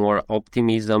seen more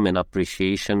optimism and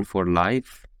appreciation for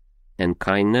life and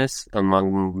kindness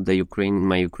among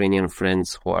my Ukrainian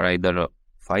friends who are either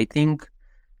fighting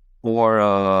or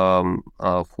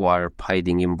who are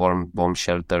hiding in bomb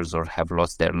shelters or have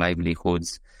lost their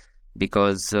livelihoods,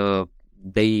 because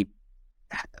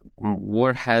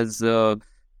war has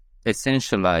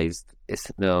essentialized,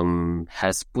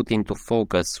 has put into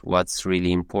focus what's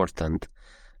really important.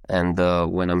 And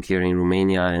when I'm here in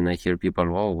Romania and I hear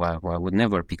people, oh, wow, I would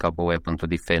never pick up a weapon to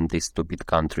defend this stupid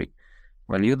country.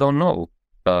 Well, you don't know.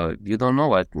 You don't know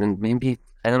what. And maybe,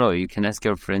 I don't know, you can ask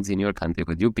your friends in your country,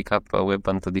 would you pick up a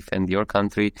weapon to defend your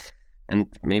country? And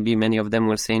maybe many of them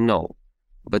will say no.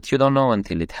 But you don't know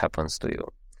until it happens to you.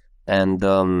 And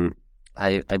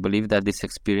I believe that this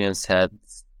experience had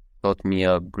taught me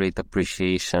a great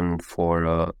appreciation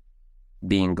for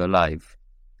being alive,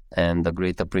 and a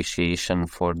great appreciation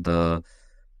for the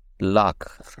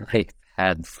luck I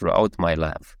had throughout my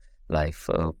life.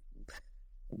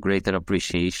 Greater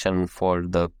appreciation for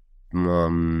the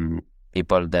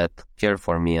people that care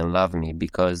for me and love me,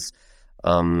 because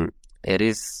it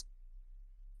is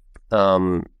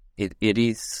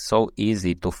so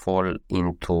easy to fall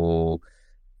into,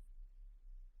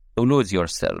 to lose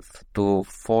yourself, to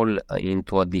fall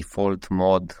into a default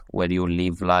mode where you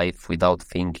live life without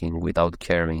thinking, without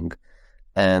caring.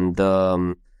 And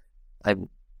I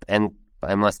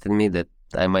must admit that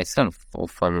I myself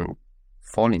often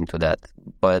fall into that.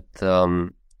 But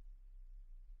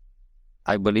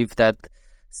I believe that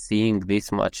seeing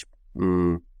this much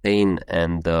pain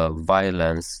and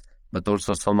violence, but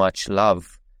also so much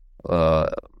love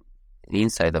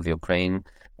inside of Ukraine,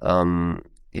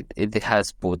 it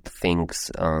has put things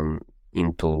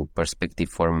into perspective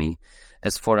for me.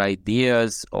 As for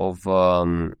ideas of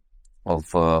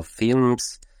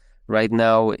films, right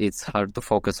now it's hard to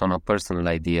focus on a personal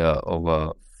idea of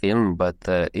a film, but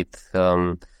it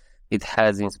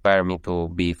has inspired me to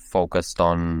be focused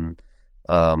on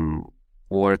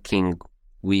working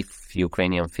with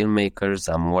Ukrainian filmmakers.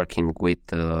 I'm working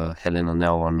with Helena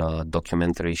now on a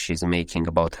documentary she's making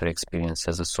about her experience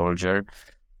as a soldier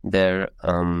there.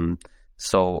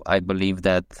 So I believe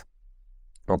that,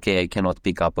 okay, I cannot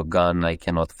pick up a gun, I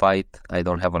cannot fight, I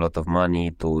don't have a lot of money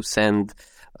to send,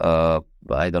 I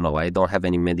don't know, I don't have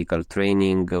any medical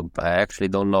training, I actually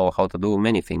don't know how to do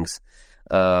many things,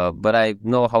 but I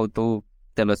know how to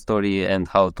tell a story and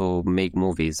how to make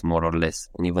movies, more or less,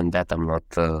 and even that I'm not,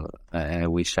 I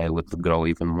wish I would grow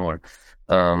even more.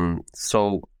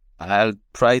 So I'll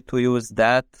try to use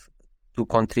that to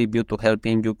contribute to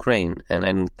helping Ukraine, and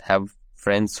I have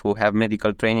friends who have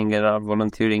medical training and are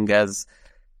volunteering as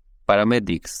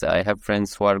paramedics. I have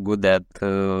friends who are good at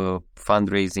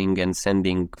fundraising and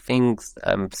sending things.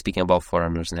 I'm speaking about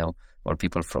foreigners now, or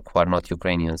people who are not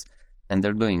Ukrainians, and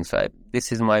they're doing so.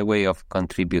 This is my way of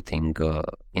contributing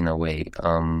in a way.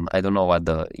 I don't know what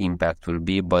the impact will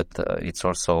be, but it's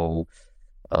also,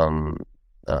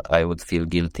 I would feel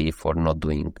guilty for not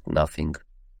doing nothing,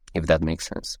 if that makes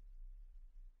sense.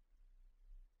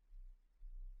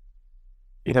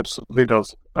 It absolutely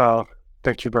does.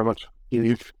 Thank you very much.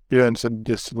 You answered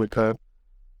this with a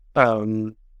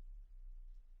lot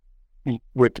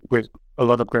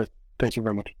of grace. Thank you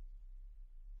very much.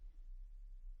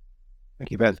 Thank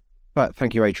you, Ben. But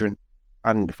thank you, Adrian.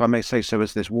 And if I may say so,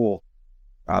 as this war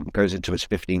goes into its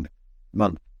 15th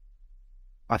month,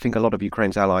 I think a lot of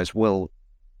Ukraine's allies will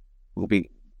be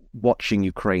watching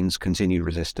Ukraine's continued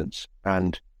resistance.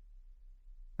 And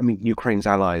I mean, Ukraine's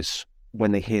allies,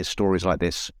 when they hear stories like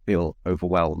this, feel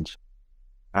overwhelmed.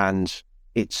 And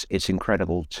it's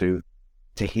incredible to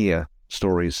hear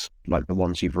stories like the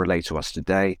ones you've relayed to us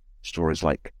today, stories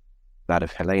like that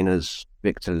of Helena's,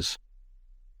 Victor's.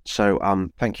 So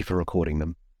thank you for recording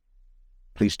them.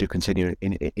 Please do continue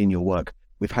in your work.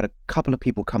 We've had a couple of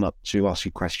people come up to ask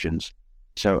you questions.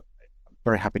 So I'm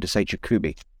very happy to say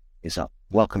Jacoby is up.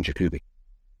 Welcome, Jacoby.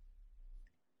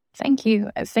 Thank you.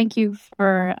 Thank you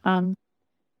for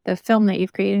the film that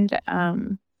you've created.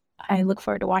 I look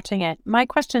forward to watching it. My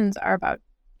questions are about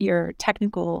your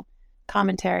technical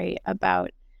commentary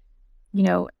about,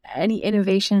 any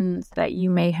innovations that you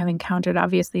may have encountered.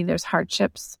 Obviously, there's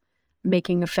hardships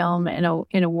making a film in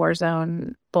a war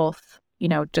zone, both,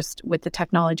 just with the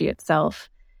technology itself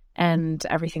and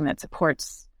everything that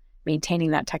supports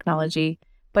maintaining that technology.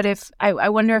 But I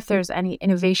wonder if there's any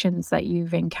innovations that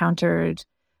you've encountered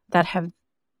that have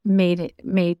made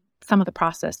some of the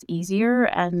process easier,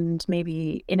 and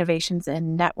maybe innovations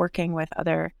in networking with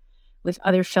other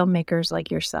filmmakers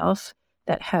like yourself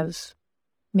that have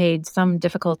made some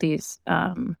difficulties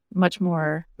much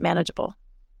more manageable.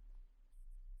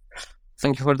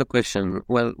 Thank you for the question.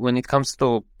 Well, when it comes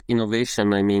to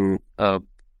innovation, I mean,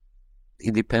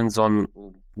 it depends on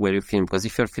where you film. Because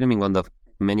if you're filming on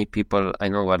many people I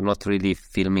know are not really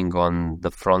filming on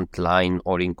the front line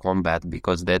or in combat,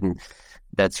 because then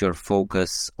that's your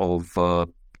focus of,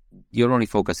 your only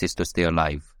focus is to stay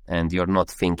alive, and you're not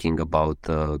thinking about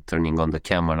turning on the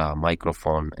camera,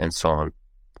 microphone, and so on.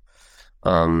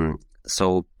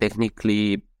 So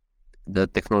technically, the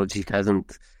technology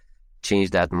hasn't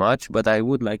changed that much, but I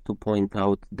would like to point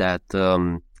out that,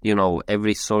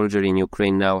 every soldier in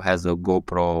Ukraine now has a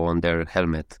GoPro on their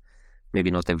helmet.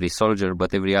 Maybe not every soldier,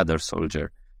 but every other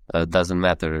soldier. Doesn't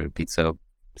matter. It's a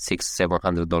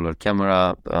 $600-700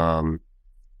 camera.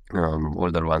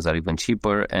 Older ones are even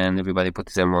cheaper, and everybody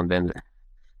puts them on their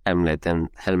helmet.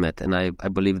 And I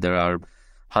believe there are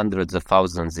hundreds of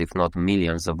thousands, if not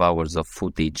millions of hours of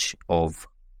footage of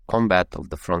combat, of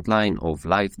the front line, of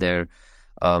life there.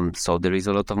 So there is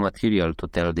a lot of material to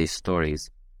tell these stories.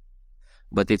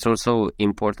 But it's also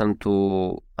important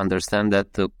to understand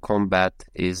that the combat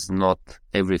is not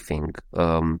everything.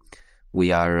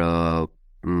 We are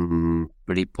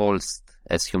repulsed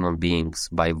as human beings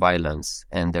by violence,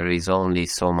 and there is only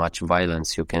so much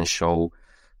violence you can show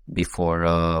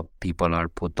before people are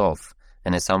put off.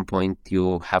 And at some point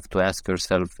you have to ask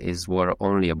yourself, is war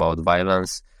only about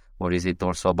violence, or is it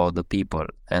also about the people?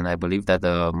 And I believe that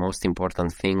the most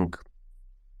important thing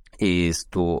is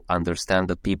to understand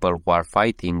the people who are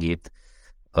fighting it,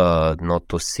 not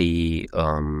to see,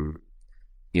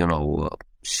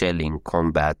 shelling,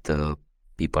 combat,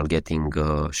 people getting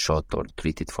shot or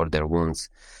treated for their wounds.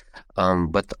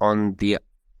 But on the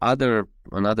another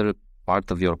part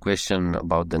of your question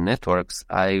about the networks,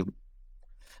 I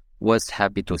was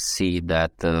happy to see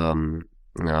that the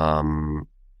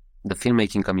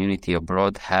filmmaking community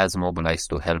abroad has mobilized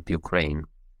to help Ukraine.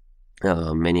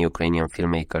 Many Ukrainian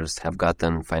filmmakers have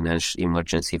gotten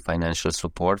emergency financial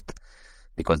support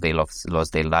because they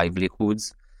lost their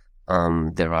livelihoods.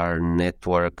 There are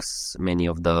networks, many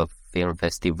of the film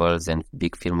festivals and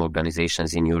big film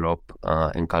organizations in Europe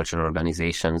and cultural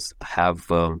organizations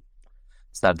have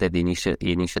started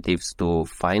initiatives to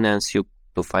finance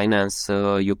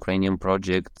Ukrainian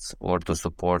projects or to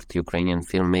support Ukrainian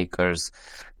filmmakers.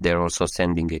 They're also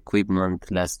sending equipment.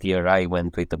 Last year I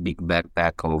went with a big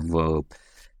backpack of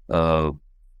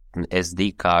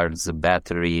SD cards,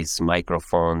 batteries,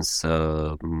 microphones,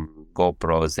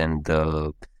 GoPros, and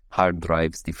hard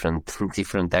drives,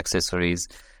 different accessories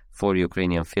for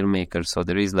Ukrainian filmmakers. So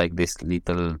there is like this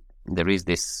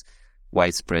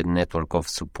widespread network of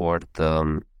support,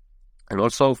 and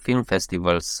also film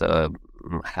festivals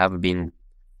have been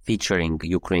featuring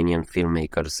Ukrainian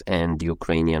filmmakers and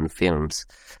Ukrainian films.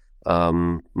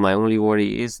 My only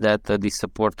worry is that this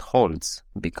support holds,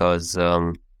 because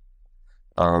there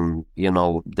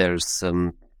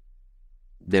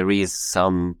is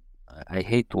some, I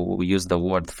hate to use the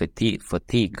word fatigue,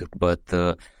 but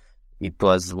it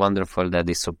was wonderful that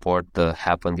the support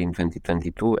happened in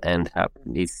 2022 and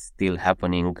is still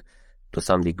happening to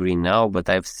some degree now, but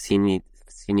I've seen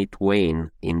it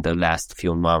wane in the last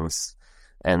few months,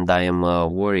 and I am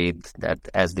worried that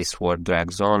as this war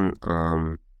drags on,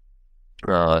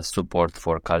 support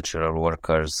for cultural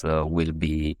workers will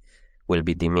be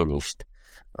diminished.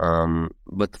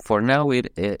 But for now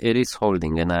it is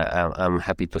holding, and I'm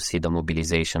happy to see the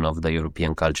mobilization of the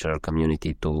European cultural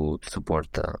community to support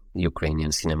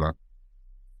Ukrainian cinema.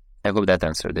 I hope that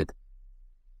answered it.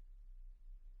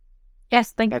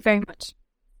 Yes, thank you very much.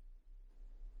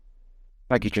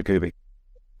 Thank you, Jacoby.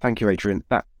 Thank you, Adrian.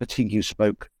 That fatigue you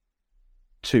spoke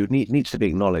to needs to be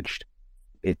acknowledged.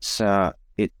 It's a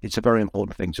very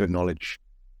important thing to acknowledge.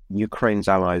 Ukraine's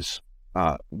allies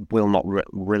will not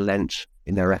relent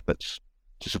in their efforts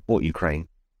to support Ukraine.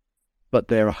 But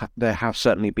there have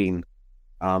certainly been,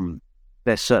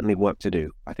 there's certainly work to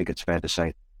do. I think it's fair to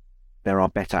say there are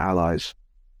better allies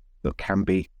that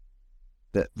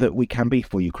we can be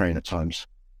for Ukraine at times,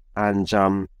 and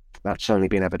that's only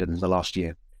been evident in the last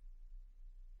year.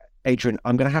 Adrian,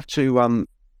 I'm going to have to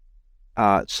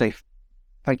say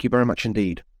thank you very much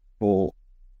indeed for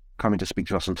coming to speak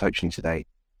to us on Tochnyi today.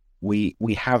 We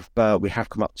have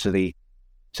come up to the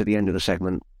end of the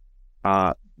segment.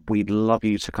 We'd love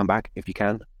you to come back if you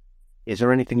can. Is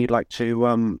there anything you'd like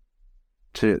to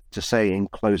say in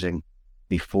closing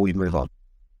before we move on?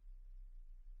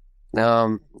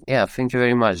 Yeah, thank you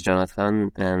very much,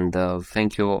 Jonathan, and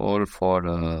thank you all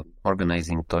for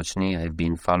organizing Tochnyi. I've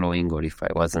been following, or if I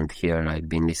wasn't here, I've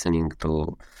been listening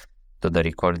to the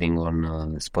recording on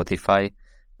Spotify.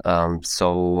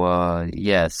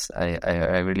 Yes,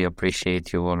 I really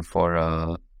appreciate you all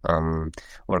for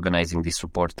organizing this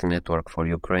support network for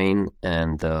Ukraine,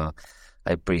 and I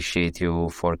appreciate you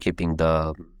for keeping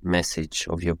the message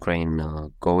of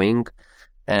Ukraine going.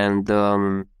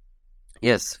 And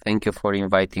yes, thank you for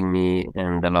inviting me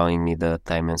and allowing me the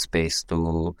time and space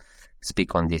to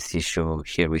speak on this issue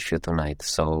here with you tonight.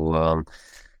 So,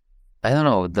 I don't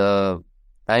know, the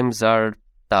times are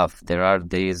tough. There are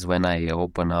days when I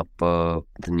open up the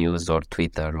news or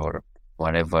Twitter or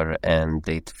whatever, and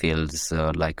it feels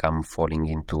like I'm falling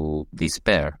into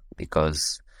despair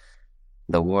because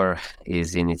the war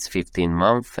is in its 15th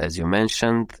month, as you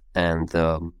mentioned, and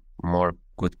more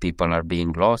good people are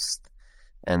being lost.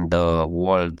 And the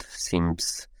world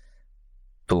seems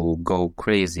to go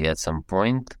crazy at some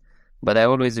point. But I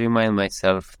always remind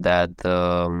myself that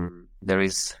there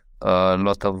is a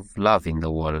lot of love in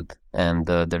the world, and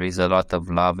there is a lot of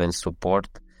love and support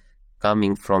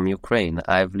coming from Ukraine.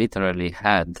 I've literally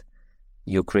had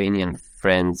Ukrainian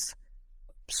friends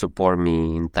support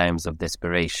me in times of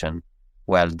desperation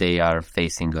while they are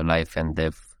facing a life and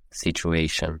death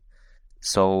situation.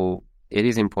 So it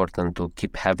is important to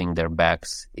keep having their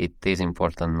backs. It is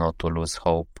important not to lose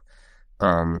hope.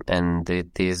 And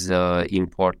it is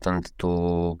important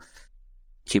to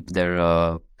keep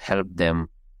help them.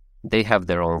 They have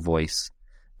their own voice.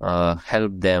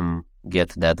 Help them get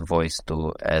that voice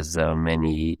to as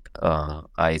many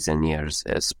eyes and ears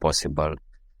as possible.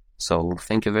 So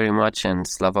thank you very much, and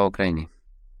Slava Ukraini.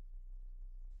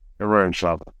 Heroin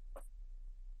Slava.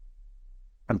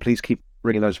 And please keep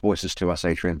bringing those voices to us,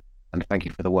 Adrian. And thank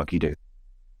you for the work you do.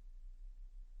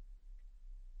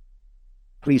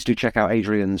 Please do check out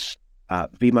Adrian's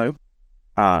Vimeo.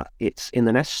 It's in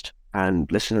the nest,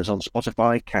 and listeners on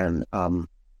Spotify can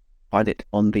find it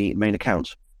on the main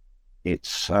account.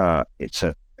 It's a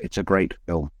great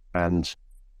film, and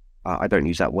I don't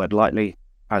use that word lightly.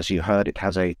 As you heard, it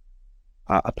has a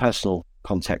personal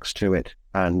context to it,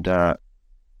 and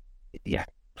yeah,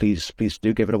 please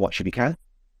do give it a watch if you can,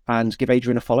 and give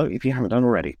Adrian a follow if you haven't done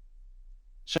already.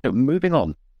 So moving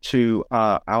on to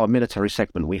our military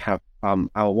segment, we have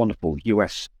our wonderful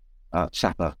US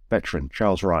sapper veteran,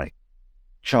 Charles Rye.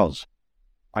 Charles,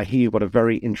 I hear you've got a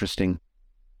very interesting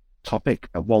topic,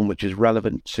 one which is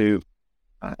relevant to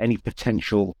any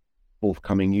potential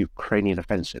forthcoming Ukrainian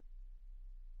offensive.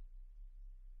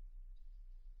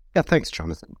 Yeah, thanks,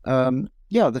 Jonathan.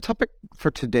 The topic for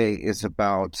today is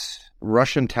about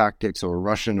Russian tactics or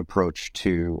Russian approach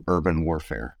to urban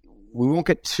warfare. We won't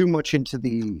get too much into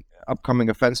the upcoming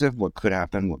offensive, what could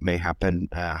happen, what may happen,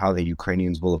 how the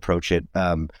Ukrainians will approach it.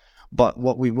 But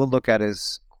what we will look at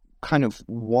is kind of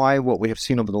why what we have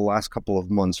seen over the last couple of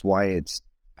months, why it's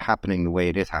happening the way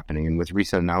it is happening. And with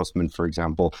recent announcement, for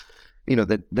example,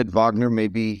 that Wagner may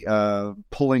be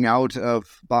pulling out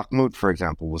of Bakhmut, for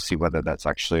example. We'll see whether that's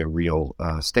actually a real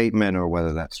statement or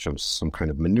whether that's just some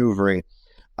kind of maneuvering.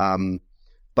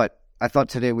 But I thought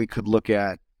today we could look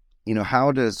at,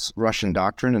 how does Russian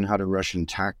doctrine and how do Russian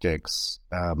tactics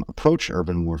approach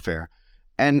urban warfare,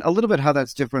 and a little bit how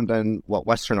that's different than what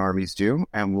Western armies do.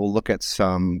 And we'll look at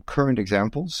some current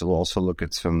examples. So we'll also look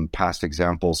at some past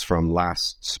examples from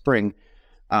last spring.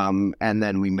 And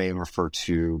then we may refer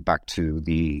back to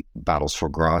the battles for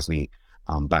Grozny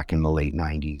back in the late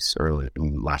 90s,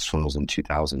 last one was in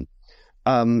 2000.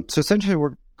 So essentially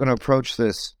we're going to approach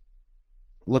this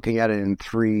looking at it in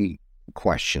three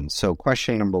questions. So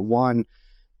question number one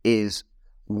is,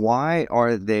 why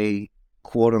are they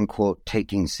quote unquote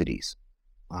taking cities?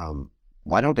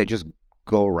 Why don't they just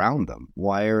go around them?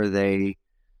 Why are they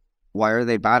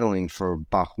battling for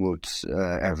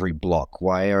Bakhmut every block?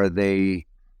 Why are they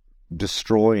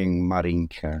destroying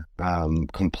Marinka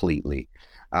completely?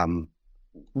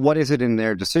 What is it in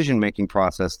their decision-making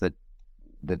process that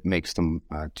that makes them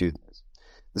do this.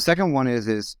 The second one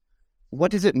is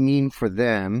what does it mean for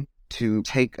them to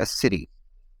take a city?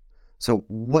 So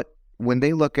when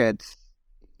they look at,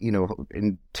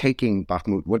 in taking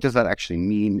Bakhmut, what does that actually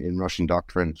mean in Russian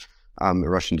doctrine,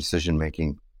 Russian decision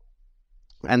making?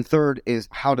 And third is,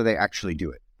 how do they actually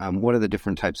do it? What are the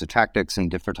different types of tactics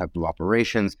and different types of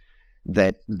operations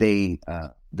that they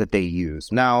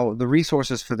use? Now, the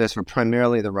resources for this are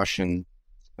primarily the Russian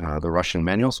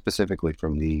manual, specifically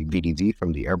from the VDV,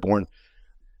 from the airborne.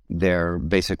 They're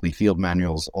basically field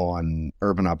manuals on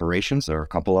urban operations. There are a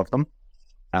couple of them,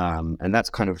 and that's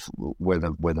kind of where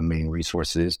the main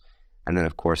resource is. And then,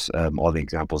 of course, all the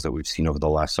examples that we've seen over the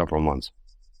last several months.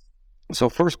 So,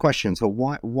 first question: so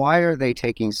why are they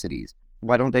taking cities?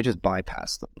 Why don't they just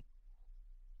bypass them?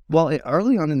 Well,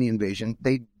 early on in the invasion,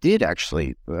 they did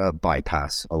actually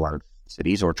bypass a lot of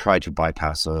cities, or try to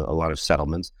bypass a lot of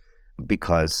settlements,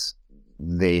 because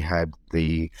they had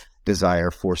the desire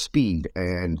for speed,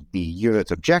 and the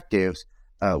unit's objectives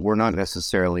were not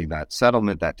necessarily that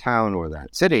settlement, that town, or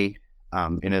that city,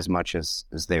 in as much as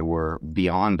they were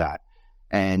beyond that.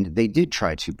 And they did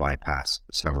try to bypass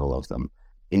several of them.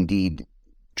 Indeed,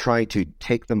 trying to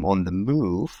take them on the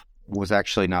move was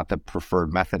actually not the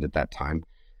preferred method at that time.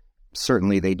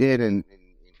 Certainly they did. In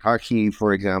Kharkiv,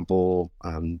 for example,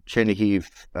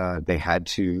 Chernihiv, they had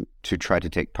to try to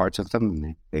take parts of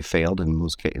them. They failed in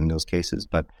those cases,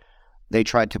 but they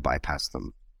tried to bypass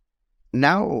them.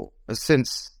 Now,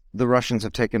 since the Russians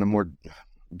have taken a more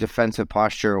defensive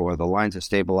posture, or the lines have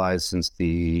stabilized since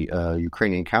the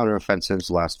Ukrainian counteroffensives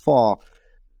last fall,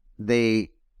 they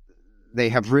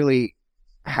have really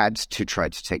had to try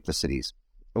to take the cities.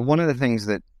 One of the things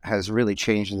that has really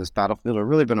changed in this battlefield, or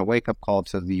really been a wake-up call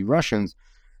to the Russians,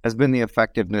 has been the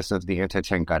effectiveness of the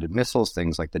anti-tank guided missiles,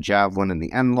 things like the Javelin and the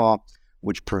NLAW,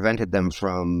 which prevented them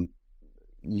from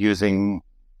using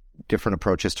different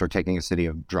approaches toward taking a city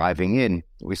of driving in.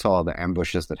 We saw the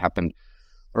ambushes that happened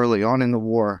early on in the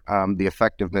war, the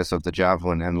effectiveness of the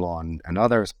Javelin, NLAW, and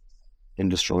others in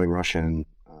destroying Russian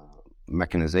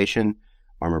mechanization,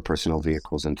 armored personnel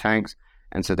vehicles, and tanks.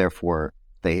 And so therefore,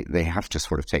 they have to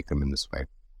sort of take them in this way.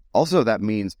 Also, that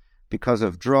means because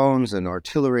of drones and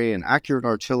artillery and accurate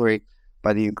artillery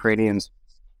by the Ukrainians,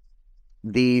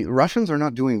 the Russians are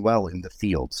not doing well in the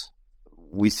fields.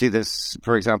 We see this,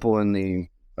 for example, in the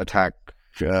attack,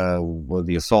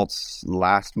 the assaults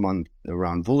last month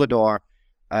around Vuhledar,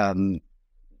 and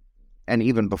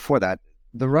even before that.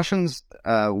 The Russians,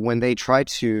 when they try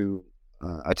to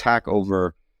attack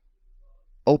over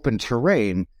open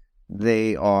terrain,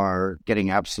 they are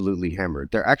getting absolutely hammered.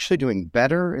 They're actually doing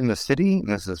better in the city, and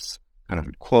this is kind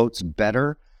of quotes,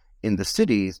 better in the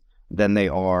cities than they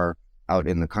are out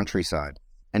in the countryside.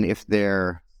 And if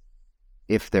their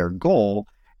goal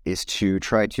is to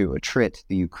try to attrit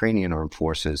the Ukrainian armed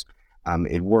forces,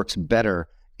 it works better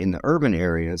in the urban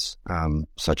areas,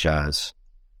 such as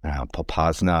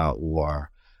Popasna or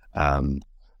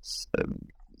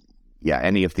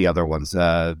any of the other ones,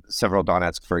 several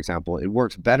Donetsk, for example. It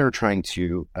works better trying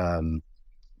to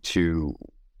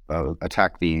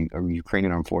attack the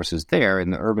Ukrainian armed forces there in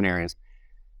the urban areas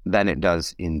than it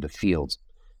does in the fields.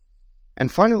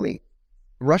 And finally,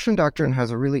 Russian doctrine has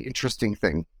a really interesting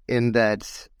thing in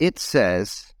that it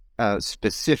says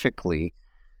specifically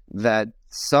that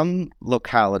some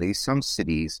localities, some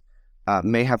cities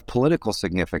may have political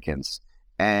significance,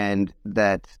 and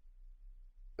that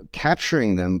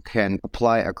capturing them can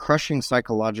apply a crushing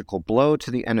psychological blow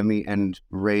to the enemy and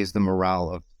raise the morale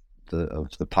of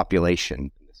the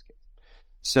population.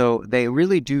 So they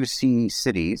really do see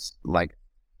cities like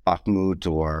Bakhmut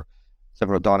or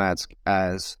Severodonetsk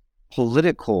as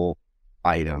political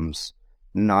items,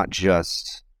 not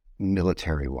just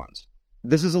military ones.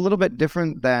 This is a little bit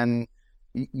different than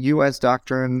U.S.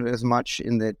 doctrine as much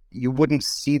in that you wouldn't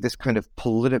see this kind of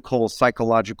political,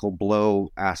 psychological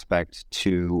blow aspect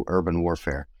to urban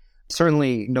warfare.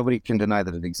 Certainly, nobody can deny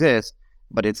that it exists,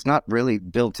 but it's not really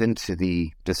built into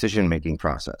the decision-making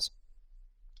process.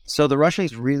 So the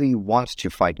Russians really want to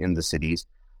fight in the cities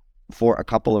for a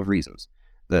couple of reasons.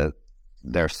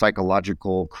 Their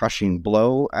psychological crushing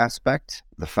blow aspect,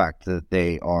 the fact that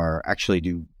they are actually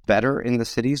do better in the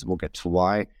cities. We'll get to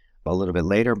why a little bit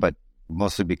later, but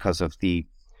mostly because of the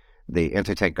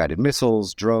anti-tank guided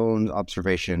missiles, drones,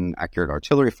 observation, accurate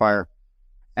artillery fire,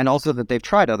 and also that they've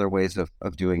tried other ways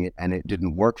of doing it, and it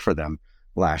didn't work for them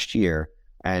last year.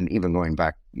 And even going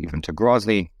back even to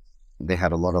Grozny, they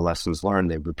had a lot of lessons learned.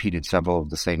 They repeated several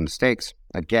of the same mistakes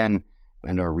again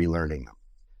and are relearning them.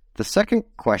 The second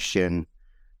question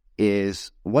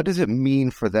is, what does it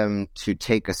mean for them to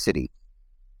take a city?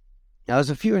 Now, there's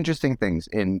a few interesting things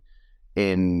in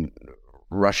in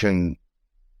Russian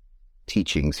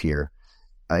teachings here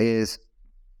is,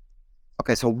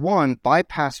 okay, so one,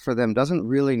 bypass for them doesn't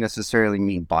really necessarily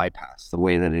mean bypass the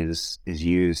way that it is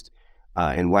used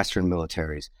in Western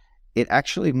militaries. It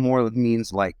actually more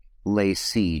means like lay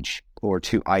siege or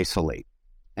to isolate.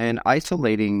 And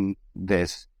isolating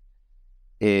this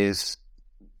is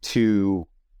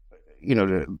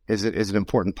is an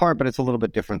important part, but it's a little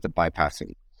bit different than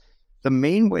bypassing. The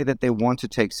main way that they want to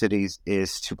take cities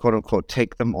is to, quote unquote,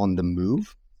 take them on the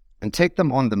move. And take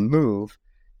them on the move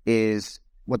is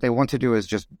what they want to do is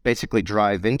just basically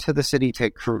drive into the city,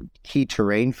 take key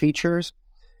terrain features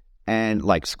and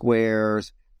like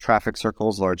squares, traffic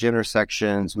circles, large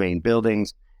intersections, main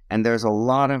buildings. And there's a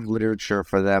lot of literature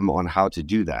for them on how to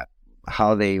do that,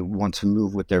 how they want to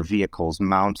move with their vehicles,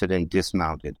 mounted and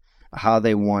dismounted, how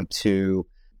they want to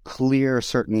clear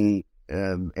certain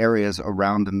areas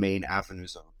around the main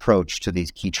avenues of approach to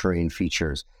these key terrain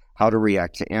features, how to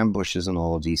react to ambushes and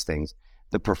all of these things.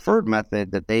 The preferred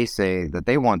method that they say that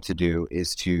they want to do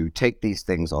is to take these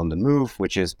things on the move,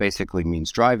 which is basically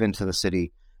means drive into the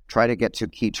city, try to get to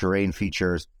key terrain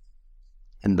features,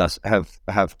 and thus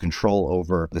have control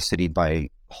over the city by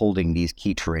holding these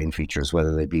key terrain features,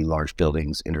 whether they be large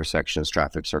buildings, intersections,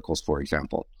 traffic circles, for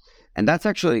example. And that's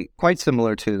actually quite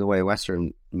similar to the way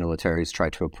Western militaries try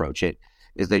to approach it,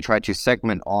 is they try to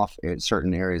segment off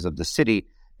certain areas of the city.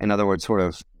 In other words, sort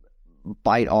of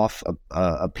bite off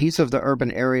a piece of the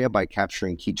urban area by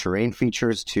capturing key terrain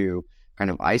features to kind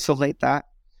of isolate that,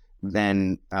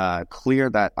 then clear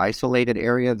that isolated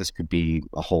area. This could be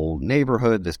a whole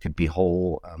neighborhood, this could be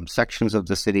whole sections of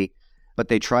the city, but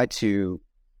they try to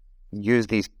use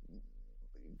these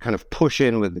kind of push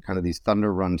in with the kind of these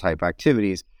thunder run type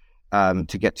activities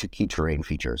to get to key terrain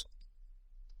features.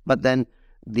 But then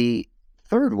the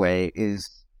third way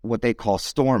is what they call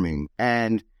storming,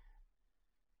 and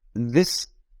this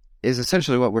is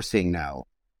essentially what we're seeing now.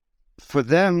 For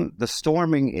them, the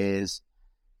storming is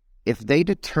if they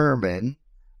determine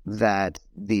that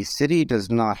the city does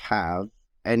not have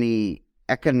any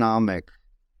economic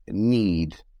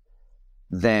need,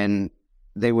 then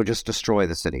they would just destroy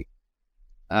the city.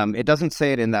 It doesn't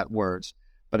say it in that words,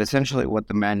 but essentially what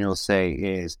the manuals say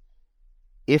is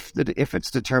if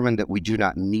it's determined that we do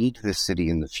not need this city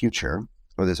in the future,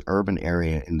 or this urban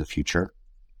area in the future,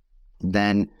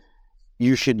 then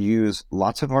you should use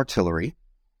lots of artillery,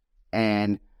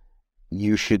 and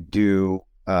you should do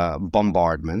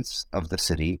bombardments of the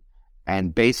city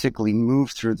and basically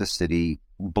move through the city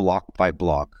block by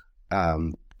block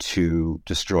to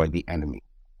destroy the enemy.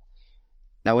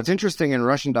 Now, what's interesting in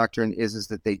Russian doctrine is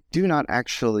that they do not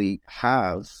actually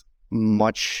have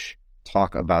much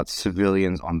talk about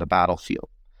civilians on the battlefield.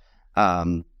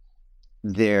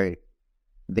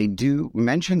 They do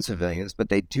mention civilians, but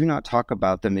they do not talk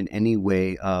about them in any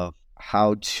way of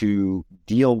how to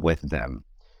deal with them.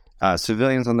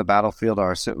 Civilians on the battlefield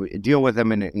deal with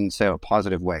them in say, a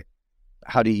positive way.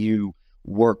 How do you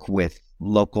work with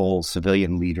local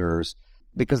civilian leaders?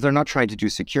 Because they're not trying to do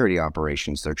security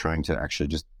operations. They're trying to actually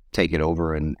just take it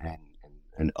over and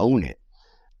own it.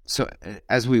 So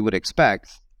as we would expect,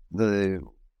 the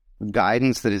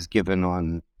guidance that is given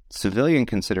on civilian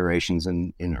considerations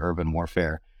in urban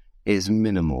warfare is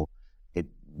minimal. It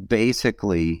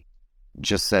basically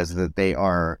just says that they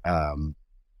are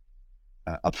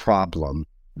a problem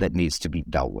that needs to be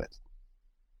dealt with.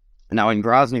 Now, in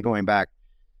Grozny, going back,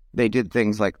 they did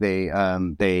things like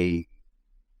they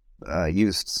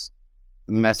used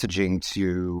messaging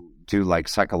to do like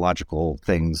psychological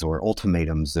things or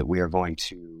ultimatums that we are going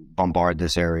to bombard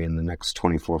this area in the next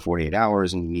 24, 48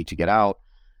 hours and you need to get out.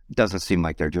 It doesn't seem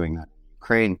like they're doing that in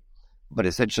Ukraine, but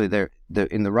essentially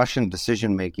in the Russian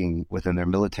decision-making within their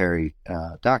military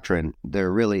doctrine,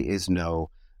 there really is no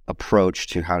approach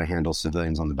to how to handle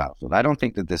civilians on the battlefield. I don't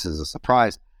think that this is a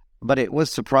surprise, but it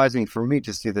was surprising for me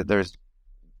to see that there's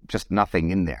just nothing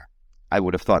in there. I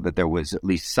would have thought that there was at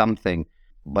least something,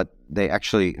 but they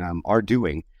actually are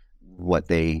doing what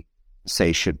they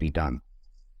say should be done.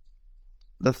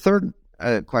 The third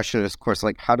question is, of course,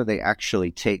 like, how do they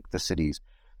actually take the cities?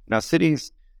 Now,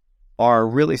 cities are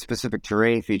really specific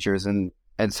terrain features, and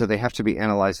so they have to be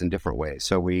analyzed in different ways.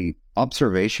 So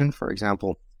observation, for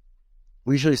example,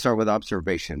 we usually start with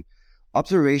observation.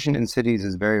 Observation in cities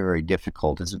is very, very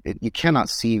difficult. You cannot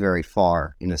see very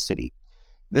far in a city.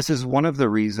 This is one of the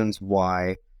reasons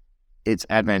why it's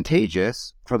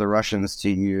advantageous for the Russians to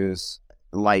use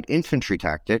light infantry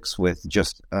tactics with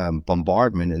just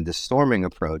bombardment and this storming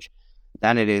approach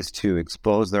than it is to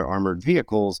expose their armored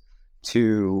vehicles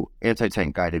to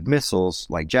anti-tank guided missiles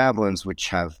like javelins, which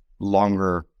have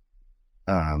longer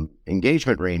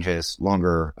engagement ranges,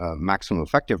 longer maximum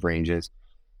effective ranges,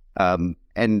 and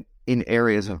in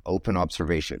areas of open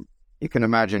observation. You can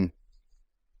imagine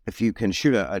if you can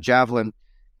shoot a javelin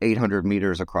 800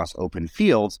 meters across open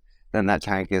fields, then that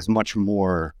tank is much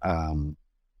more,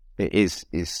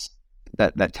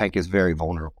 that tank is very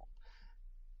vulnerable.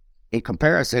 In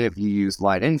comparison, if you use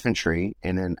light infantry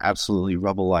in an absolutely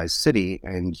rubbleized city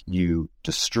and you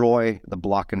destroy the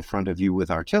block in front of you with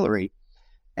artillery,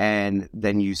 and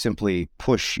then you simply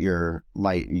push your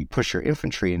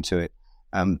infantry into it,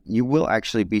 you will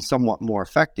actually be somewhat more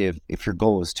effective if your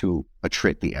goal is to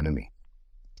attrit the enemy.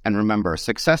 And remember,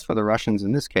 success for the Russians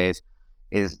in this case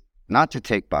is not to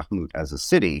take Bakhmut as a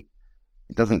city.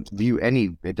 It doesn't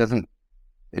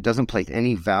place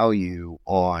any value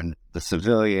on the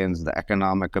civilians, the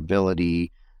economic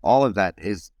ability. All of that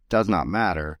does not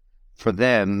matter. For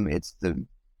them, it's the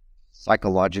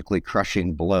psychologically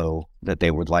crushing blow that they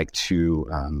would like to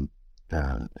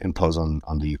impose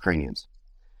on the Ukrainians.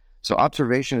 So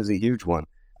observation is a huge one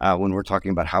when we're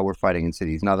talking about how we're fighting in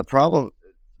cities. Now, the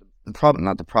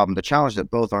challenge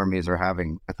that both armies are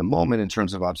having at the moment in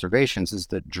terms of observations is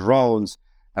that drones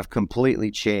have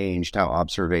completely changed how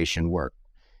observation worked.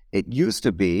 It used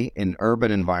to be in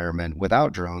urban environment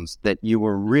without drones that you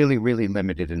were really, really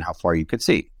limited in how far you could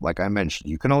see. Like I mentioned,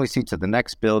 you can only see to the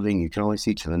next building, you can only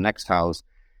see to the next house.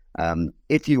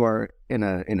 If you are in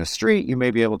a street, you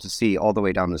may be able to see all the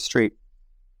way down the street.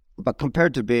 But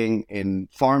compared to being in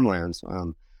farmlands,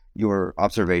 your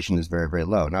observation is very, very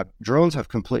low. Now, drones have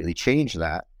completely changed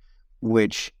that,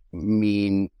 which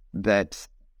mean that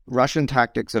Russian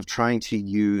tactics of trying to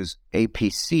use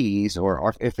APCs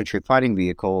or infantry fighting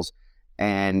vehicles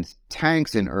and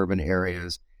tanks in urban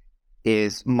areas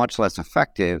is much less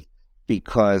effective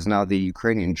because now the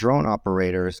Ukrainian drone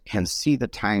operators can see the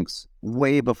tanks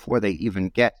way before they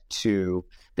even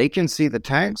they can see the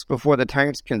tanks before the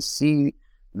tanks can see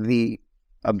the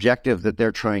objective that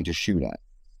they're trying to shoot at.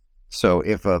 So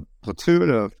if a platoon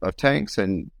of tanks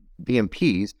and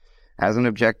BMPs has an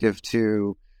objective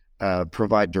to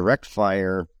provide direct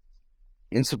fire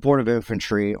in support of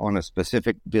infantry on a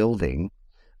specific building,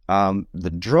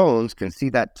 the drones can see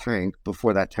that tank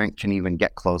before that tank can even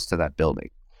get close to that building.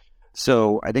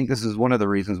 So I think this is one of the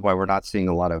reasons why we're not seeing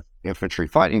a lot of infantry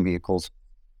fighting vehicles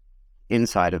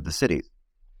inside of the cities.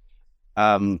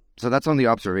 So that's on the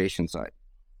observation side.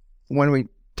 When we're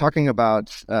talking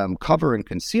about cover and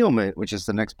concealment, which is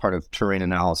the next part of terrain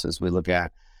analysis we look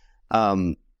at,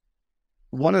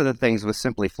 one of the things with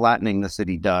simply flattening the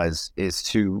city does is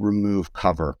to remove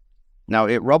cover. Now,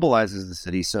 it rubbleizes the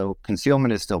city, so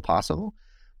concealment is still possible,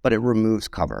 but it removes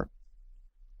cover.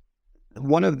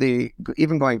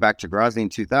 Even going back to Grozny in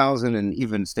 2000 and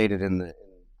even stated in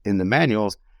the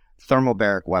manuals,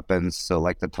 thermobaric weapons, so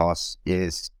like the TOS,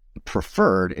 is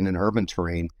preferred in an urban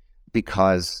terrain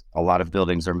because a lot of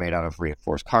buildings are made out of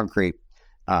reinforced concrete,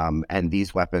 and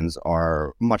these weapons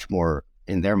are much more,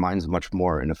 in their minds, much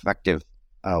more an effective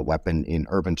weapon in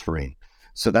urban terrain.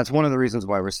 So that's one of the reasons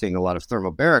why we're seeing a lot of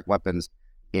thermobaric weapons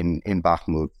in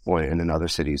Bakhmut or in other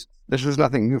cities. This is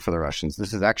nothing new for the Russians.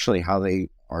 This is actually how they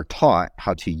are taught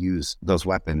how to use those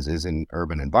weapons, is in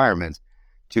urban environments,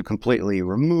 to completely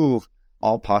remove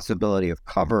all possibility of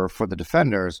cover for the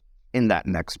defenders in that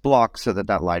next block so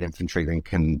that light infantry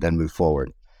can then move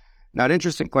forward. Now, an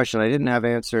interesting question I didn't have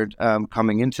answered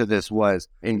coming into this was,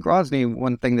 in Grozny,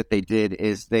 one thing that they did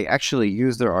is they actually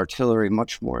used their artillery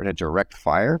much more in a direct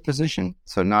fire position,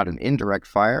 so not an indirect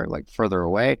fire, like further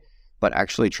away, but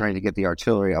actually trying to get the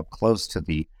artillery up close to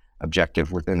the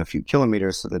objective within a few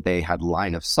kilometers so that they had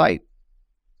line of sight.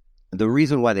 The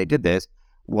reason why they did this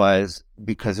was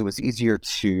because it was easier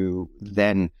to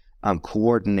then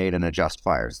coordinate and adjust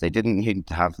fires. They didn't need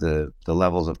to have the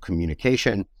levels of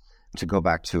communication to go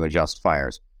back to adjust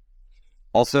fires.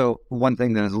 Also, one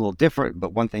thing that is a little different,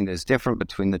 but one thing that is different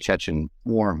between the Chechen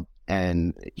war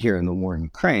and here in the war in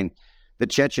Ukraine, the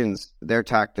Chechens, their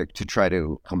tactic to try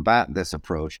to combat this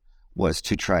approach was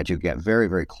to try to get very,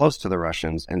 very close to the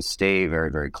Russians and stay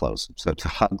very, very close. So to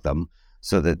hug them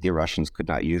so that the Russians could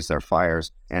not use their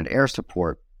fires and air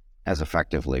support as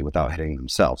effectively without hitting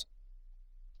themselves.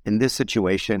 In this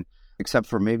situation, except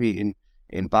for maybe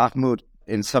in Bakhmut,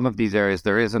 in some of these areas,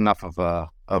 there is enough of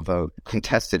a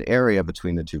contested area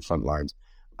between the two front lines.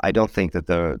 I don't think that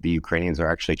the Ukrainians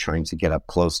are actually trying to get up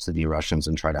close to the Russians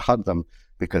and try to hug them,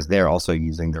 because they're also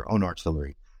using their own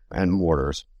artillery and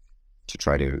mortars to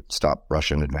try to stop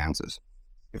Russian advances.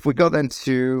 If we go then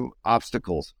to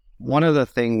obstacles, one of the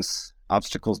things,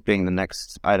 obstacles being the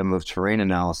next item of terrain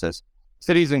analysis,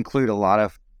 cities include a lot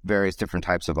of various different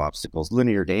types of obstacles.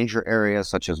 Linear danger areas,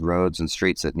 such as roads and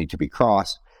streets that need to be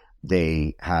crossed.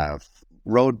 They have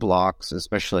roadblocks,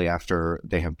 especially after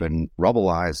they have been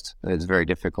rubbleized. It's very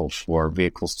difficult for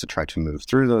vehicles to try to move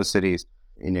through those cities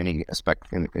in any aspect,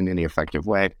 in any effective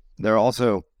way. There are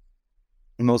also,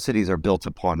 most cities are built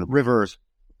upon rivers,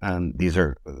 and these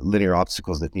are linear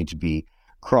obstacles that need to be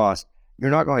crossed.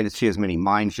 You're not going to see as many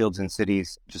minefields in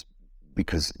cities just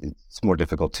because it's more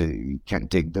difficult you can't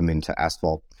dig them into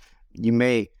asphalt. You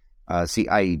may see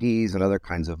IEDs and other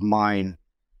kinds of mine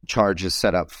charges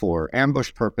set up for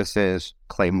ambush purposes,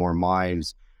 claymore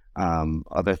mines,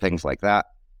 other things like that,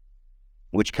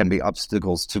 which can be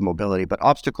obstacles to mobility. But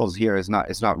obstacles here is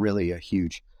not really a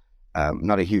huge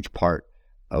part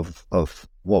of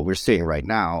what we're seeing right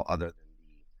now, other than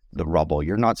the rubble.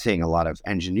 You're not seeing a lot of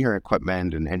engineer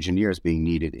equipment and engineers being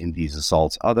needed in these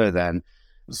assaults, other than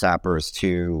zappers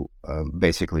to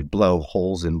basically blow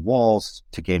holes in walls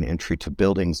to gain entry to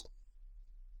buildings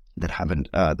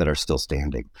that are still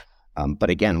standing. But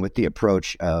again, with the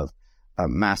approach of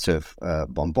massive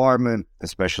bombardment,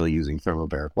 especially using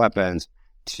thermobaric weapons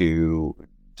to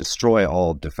destroy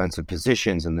all defensive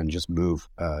positions and then just move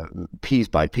piece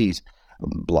by piece,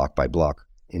 block by block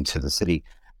into the city,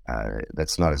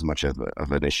 that's not as much of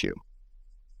an issue.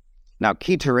 Now,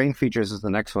 key terrain features is the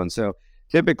next one. So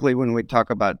typically when we talk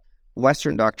about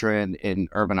Western doctrine in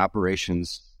urban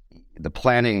operations, the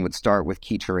planning would start with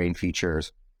key terrain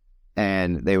features.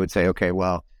 And they would say, okay,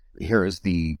 well, here is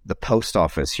the post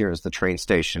office, here is the train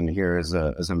station, here is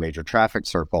a major traffic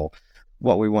circle.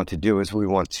 What we want to do is we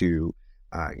want to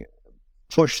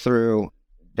push through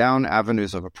down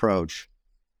avenues of approach,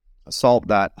 assault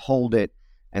that, hold it,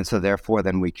 and so therefore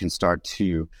then we can start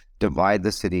to divide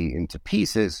the city into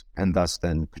pieces and thus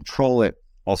then control it.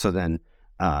 Also then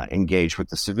engage with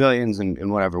the civilians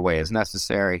in whatever way is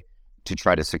necessary to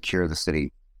try to secure the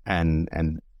city and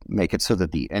make it so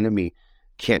that the enemy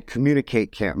can't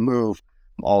communicate, can't move,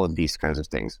 all of these kinds of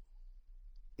things.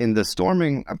 In the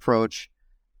storming approach,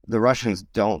 the Russians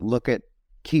don't look at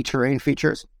key terrain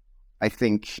features. I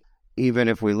think even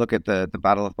if we look at the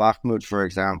Battle of Bakhmut, for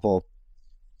example,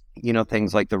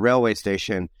 things like the railway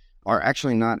station are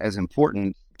actually not as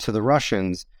important to the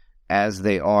Russians as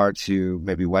they are to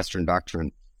maybe Western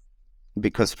doctrine,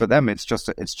 because for them it's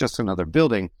just another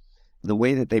building. The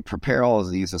way that they prepare all of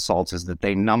these assaults is that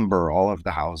they number all of the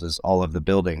houses, all of the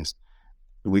buildings.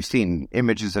 We've seen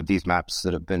images of these maps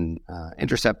that have been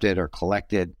intercepted or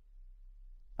collected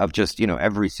of just,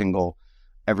 every single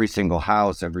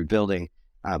house, every building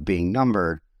being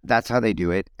numbered. That's how they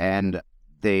do it. And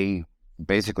they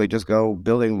basically just go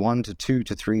building 1 to 2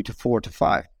 to 3 to 4 to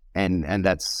 5. And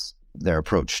that's their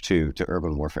approach to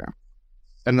urban warfare.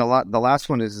 And the last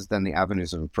one is then the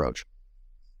avenues of approach.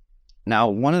 Now,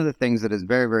 one of the things that is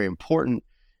very, very important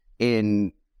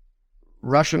in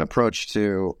Russian approach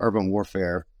to urban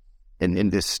warfare in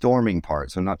this storming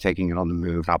part, so not taking it on the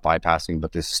move, not bypassing,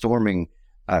 but this storming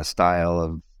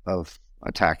style of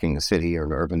attacking a city or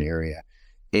an urban area,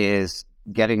 is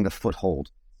getting the foothold,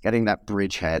 getting that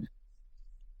bridgehead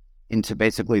into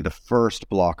basically the first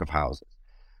block of houses.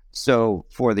 So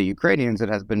for the Ukrainians, it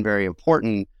has been very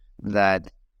important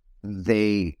that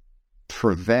they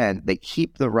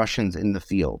keep the Russians in the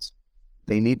fields.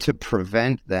 They need to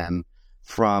prevent them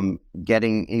from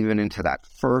getting even into that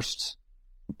first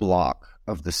block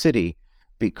of the city,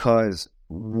 because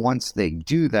once they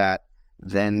do that,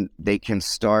 then they can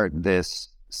start this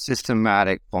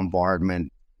systematic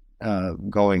bombardment,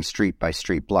 going street by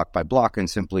street, block by block, and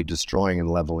simply destroying and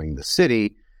leveling the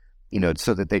city,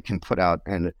 so that they can put out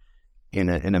in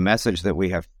a message that we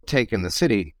have taken the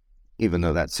city, even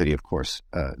though that city, of course,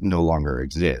 no longer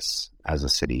exists as a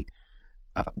city,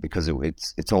 because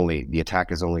the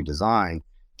attack is only designed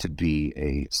to be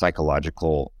a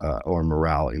psychological or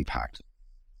morale impact,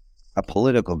 a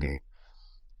political game.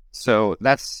 So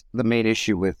that's the main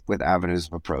issue with avenues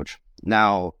of approach.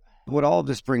 Now, what all of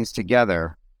this brings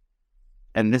together,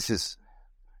 and this is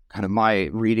kind of my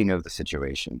reading of the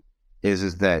situation,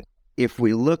 is that if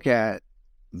we look at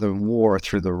the war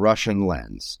through the Russian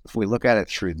lens, if we look at it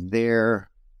through their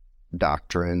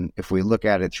doctrine, if we look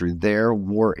at it through their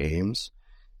war aims,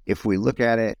 if we look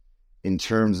at it in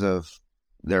terms of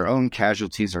their own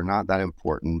casualties are not that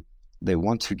important, they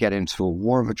want to get into a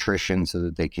war of attrition so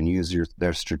that they can use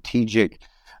their strategic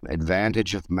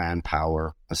advantage of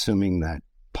manpower, assuming that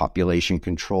population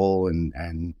control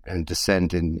and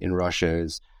dissent in Russia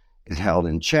is held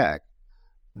in check,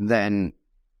 then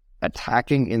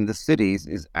attacking in the cities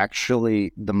is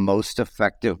actually the most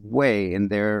effective way in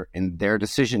their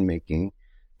decision making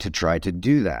to try to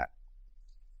do that.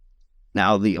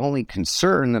 Now, the only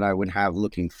concern that I would have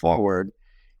looking forward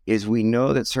is we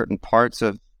know that certain parts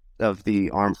of of the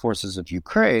armed forces of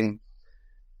Ukraine,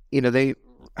 they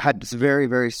had very,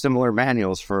 very similar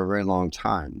manuals for a very long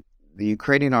time. The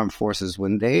Ukrainian armed forces,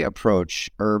 when they approach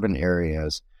urban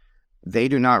areas, they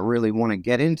do not really want to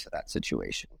get into that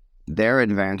situation. Their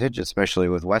advantage, especially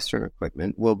with Western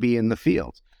equipment, will be in the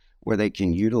field, where they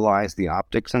can utilize the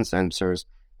optics and sensors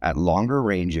at longer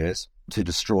ranges to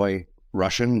destroy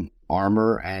Russian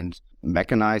armor and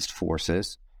mechanized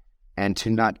forces, and to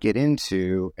not get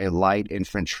into a light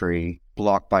infantry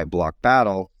block-by-block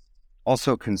battle,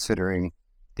 also considering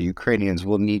the Ukrainians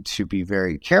will need to be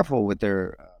very careful with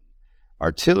their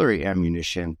artillery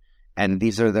ammunition, and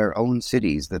these are their own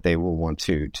cities that they will want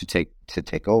to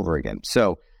take over again.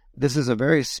 So this is a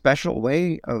very special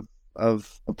way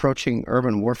of approaching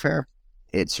urban warfare.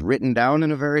 It's written down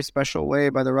in a very special way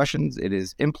by the Russians. It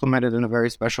is implemented in a very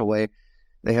special way.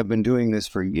 They have been doing this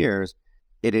for years.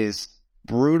 It is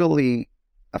brutally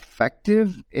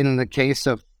effective in the case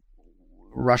of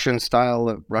Russian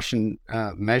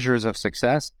measures of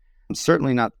success.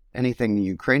 Certainly not anything the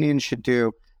Ukrainians should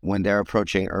do when they're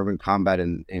approaching urban combat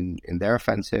in their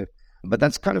offensive. But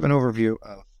that's kind of an overview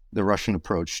of the Russian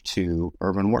approach to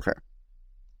urban warfare.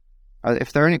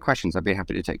 If there are any questions, I'd be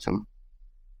happy to take some.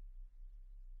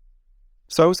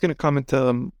 So I was going to comment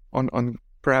on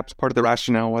perhaps part of the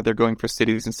rationale why they're going for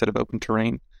cities instead of open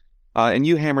terrain. And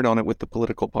you hammered on it with the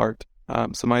political part.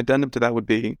 So my addendum to that would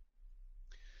be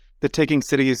that taking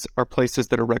cities are places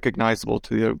that are recognizable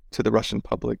to the Russian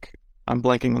public. I'm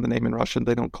blanking on the name in Russian.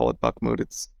 They don't call it Bakhmut.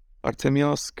 It's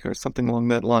Artemyevsk or something along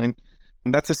that line.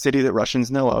 And that's a city that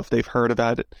Russians know of. They've heard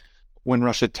about it. When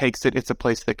Russia takes it, it's a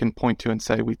place they can point to and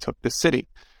say, we took this city.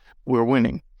 We're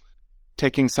winning.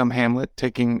 Taking some hamlet,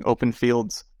 taking open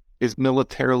fields is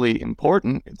militarily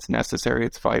important. It's necessary.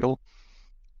 It's vital.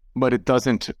 But it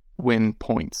doesn't win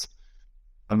points.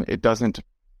 It doesn't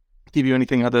give you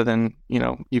anything other than,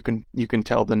 you can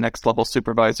tell the next level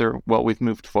supervisor, well, we've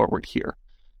moved forward here.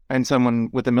 And someone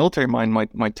with a military mind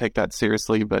might take that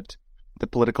seriously, but the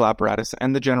political apparatus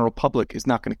and the general public is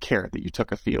not going to care that you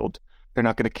took a field. They're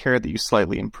not going to care that you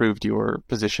slightly improved your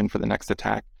position for the next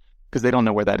attack because they don't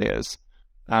know where that is.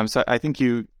 So I think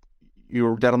you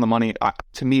were dead on the money.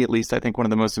 To me, at least, I think one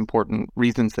of the most important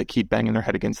reasons they keep banging their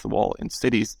head against the wall in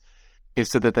cities is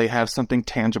so that they have something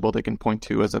tangible they can point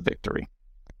to as a victory.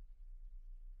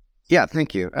 Yeah,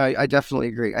 thank you. I definitely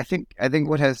agree. I think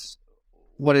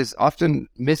what is often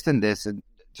missed in this, and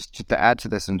just to add to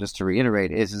this and just to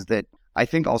reiterate, is that I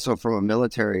think also from a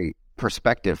military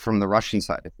perspective, from the Russian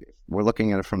side, if we're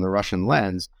looking at it from the Russian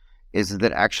lens, is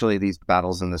that actually these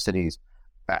battles in the cities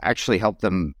actually help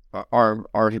them, are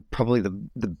probably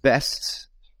the best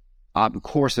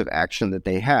course of action that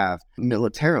they have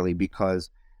militarily, because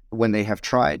when they have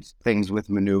tried things with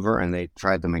maneuver, and they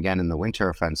tried them again in the winter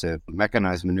offensive,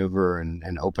 mechanized maneuver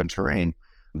and open terrain,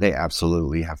 they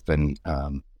absolutely have been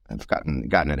have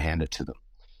gotten it handed to them.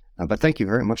 But thank you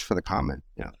very much for the comment.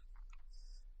 Yeah.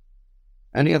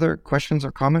 Any other questions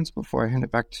or comments before I hand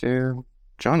it back to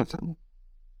Jonathan?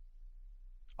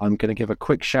 I'm going to give a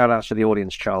quick shout out to the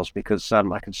audience, Charles, because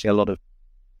I can see a lot of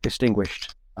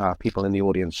distinguished people in the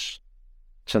audience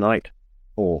tonight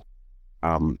or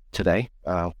today,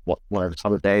 whatever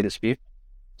time of day it is for you.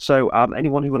 So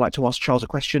anyone who would like to ask Charles a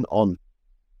question on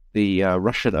the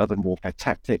Russian urban warfare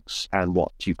tactics and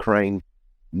what Ukraine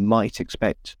might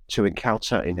expect to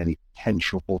encounter in any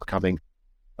potential forthcoming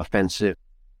offensive,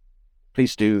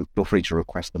 please do feel free to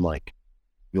request the mic.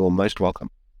 You're most welcome.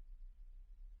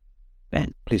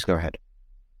 Ben, please go ahead.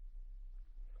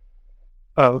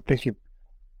 Oh, thank you.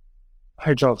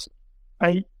 Hi, Charles.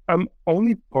 I am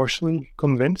only partially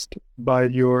convinced by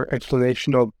your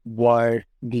explanation of why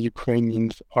the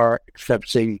Ukrainians are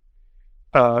accepting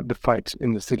the fight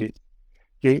in the city.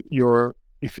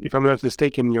 If I'm not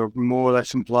mistaken, you're more or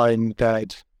less implying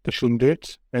that they shouldn't do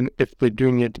it, and if they're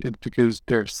doing it, it's because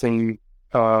they're saying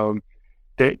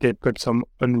they've got some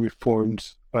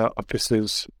unreformed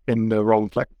officers in the wrong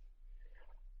place.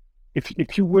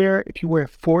 If you were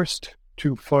forced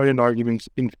to find an argument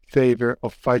in favor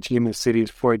of fighting in the cities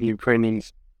for the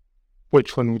Ukrainians,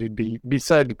 which one would it be?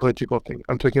 Besides the political thing,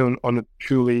 I'm talking on a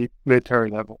purely military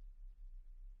level.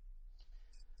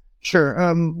 Sure.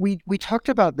 We talked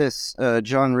about this,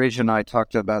 John Ridge and I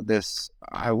talked about this,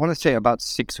 I want to say about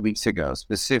 6 weeks ago,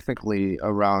 specifically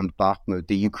around Bakhmut,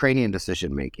 the Ukrainian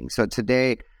decision-making. So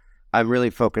today, I'm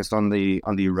really focused on the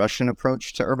Russian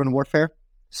approach to urban warfare.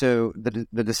 So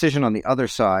the decision on the other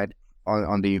side,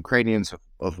 on the Ukrainians,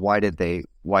 of why did they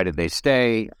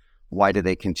stay? Why did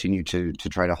they continue to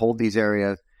try to hold these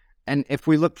areas? And if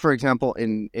we look, for example,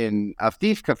 in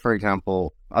Avdiivka, for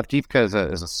example, Avdiivka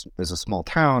is a small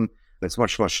town. It's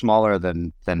much, much smaller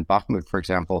than Bakhmut, for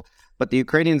example. But the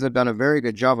Ukrainians have done a very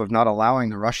good job of not allowing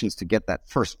the Russians to get that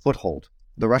first foothold.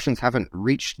 The Russians haven't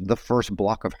reached the first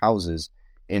block of houses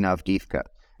in Avdiivka.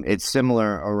 It's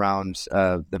similar around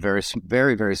the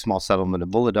very, very small settlement of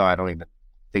Volodar. I don't even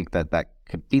think that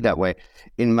could be that way.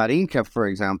 In Marinka, for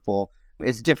example,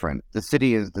 it's different. The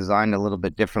city is designed a little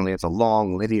bit differently. It's a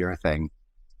long, linear thing.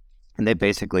 And they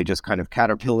basically just kind of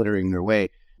caterpillaring their way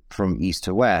from east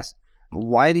to west.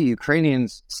 Why do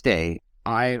Ukrainians stay?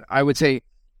 I would say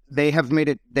they have made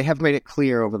it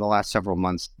clear over the last several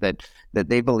months that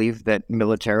they believe that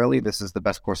militarily this is the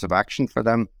best course of action for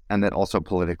them, and that also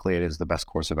politically it is the best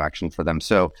course of action for them.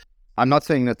 So I'm not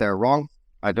saying that they're wrong.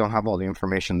 I don't have all the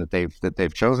information that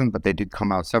they've chosen, but they did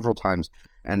come out several times,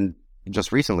 and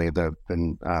just recently there have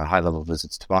been high-level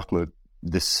visits to Bakhmut.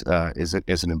 This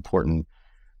is an important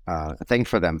thing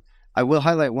for them. I will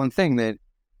highlight one thing, that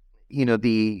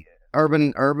the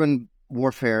urban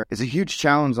warfare is a huge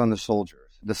challenge on the soldiers.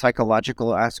 The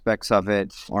psychological aspects of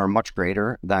it are much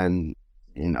greater than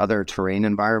in other terrain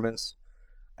environments.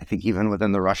 I think even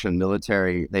within the Russian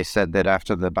military, they said that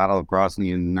after the Battle of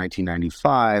Grozny in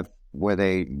 1995, where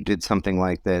they did something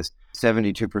like this,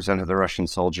 72% of the Russian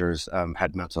soldiers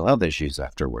had mental health issues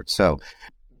afterwards. So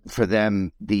for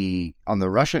them, in the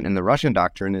Russian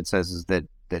doctrine, it says is that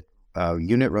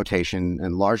unit rotation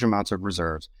and large amounts of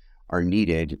reserves are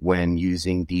needed when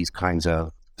using these kinds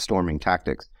of storming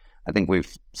tactics. I think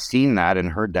we've seen that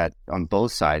and heard that on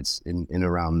both sides in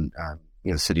around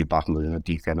the city of Bakhmut and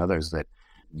Avdiivka and others, that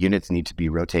units need to be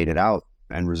rotated out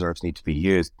and reserves need to be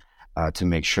used to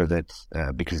make sure that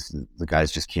because the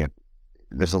guys just can't.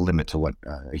 There's a limit to what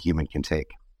a human can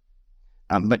take.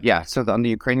 But yeah, so on the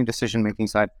Ukrainian decision-making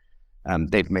side,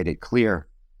 they've made it clear,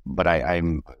 but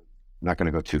I'm not going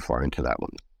to go too far into that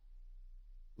one.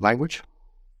 Language?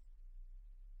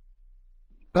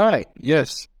 All right.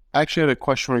 Yes. I actually had a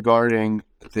question regarding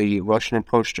the Russian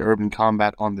approach to urban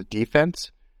combat on the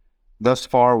defense. Thus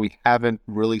far, we haven't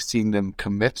really seen them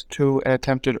commit to an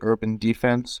attempted urban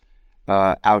defense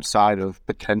outside of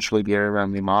potentially the area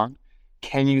around Liman.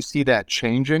 Can you see that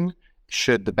changing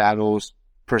should the battles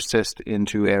persist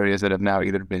into areas that have now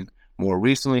either been more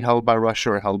recently held by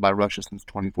Russia or held by Russia since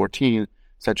 2014,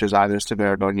 such as either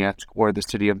Severodonetsk or the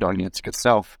city of Donetsk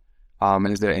itself? And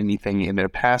is there anything in their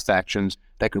past actions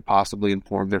that could possibly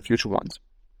inform their future ones?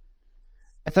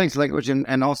 Thanks, Language,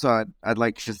 and also I'd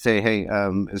like to say, hey,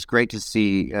 it's great to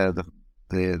see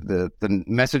the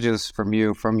messages from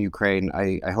you from Ukraine.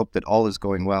 I hope that all is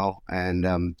going well,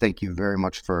 and thank you very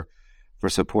much for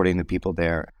supporting the people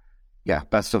there. Yeah,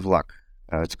 best of luck.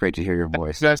 It's great to hear your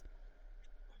voice. Yes.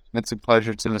 It's a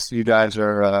pleasure to see you guys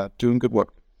are doing good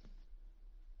work.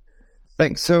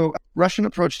 Thanks. So Russian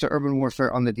approach to urban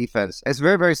warfare on the defense is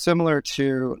very, very similar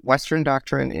to Western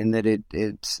doctrine in that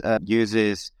it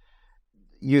uses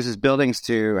buildings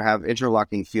to have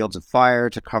interlocking fields of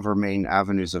fire to cover main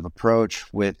avenues of approach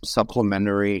with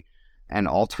supplementary and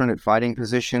alternate fighting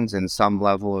positions in some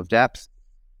level of depth.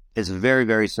 Is very,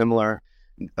 very similar.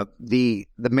 The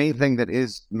main thing that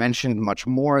is mentioned much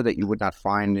more that you would not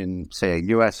find in, say, a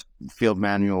U.S. field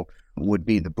manual would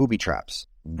be the booby traps.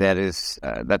 That's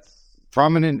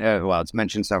prominent. It's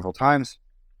mentioned several times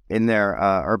in their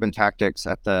urban tactics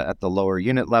at the lower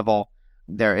unit level.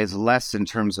 There is less in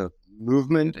terms of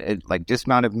movement, like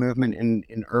dismounted movement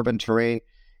in urban terrain.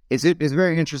 Is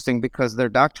very interesting because their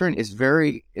doctrine is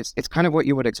it's kind of what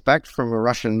you would expect from a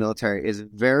Russian military, is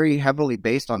very heavily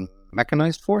based on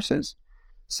mechanized forces.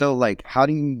 So like, how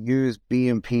do you use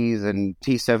BMPs and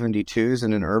T-72s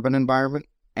in an urban environment?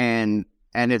 And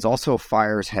it's also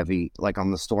fires heavy, like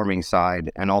on the storming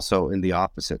side and also in the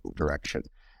opposite direction.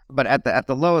 But at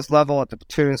the lowest level, at the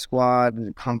platoon, squad,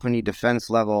 company defense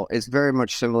level, it's very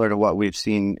much similar to what we've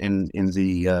seen in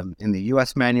the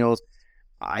U.S. manuals.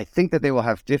 I think that they will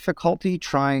have difficulty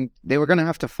they were going to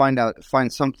have to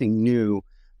find something new,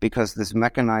 because this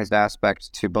mechanized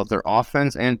aspect to both their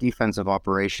offense and defensive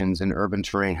operations in urban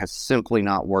terrain has simply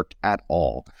not worked at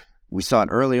all. We saw it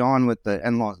early on with the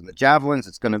NLAWs and the Javelins.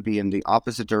 It's going to be in the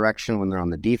opposite direction when they're on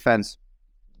the defense.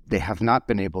 They have not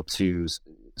been able to.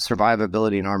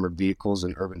 Survivability in armored vehicles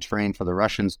in urban terrain for the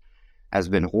Russians has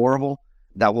been horrible.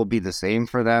 That will be the same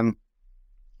for them.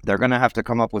 They're going to have to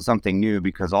come up with something new,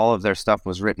 because all of their stuff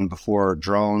was written before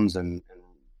drones and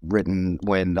written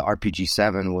when the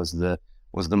RPG-7 was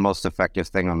the most effective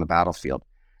thing on the battlefield.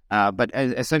 But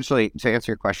essentially, to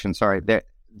answer your question, sorry,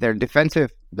 their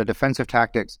defensive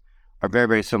tactics are very,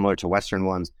 very similar to Western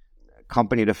ones.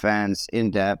 Company defense,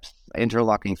 in-depth,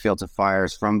 interlocking fields of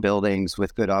fires from buildings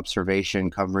with good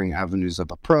observation, covering avenues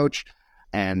of approach.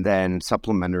 and then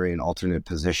supplementary and alternate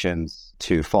positions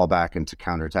to fall back into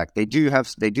counterattack. They do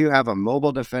have a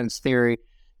mobile defense theory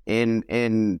in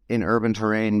urban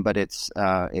terrain, but it's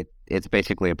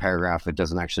basically a paragraph. It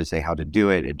doesn't actually say how to do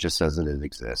it. It just says that it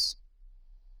exists.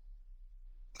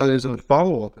 So there's a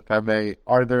follow-up, if I may.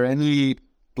 Are there any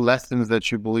lessons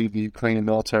that you believe the Ukrainian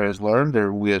military has learned,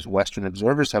 or we as Western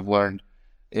observers have learned,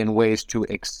 in ways to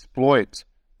exploit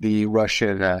the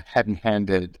Russian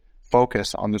heavy-handed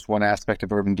focus on this one aspect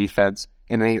of urban defense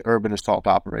in any urban assault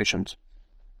operations?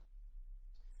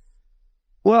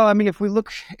 Well, I mean, if we look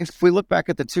back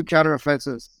at the two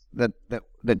counteroffensives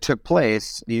that took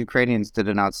place, the Ukrainians did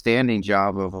an outstanding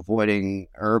job of avoiding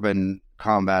urban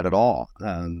combat at all.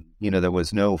 There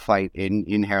was no fight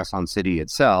in Kherson city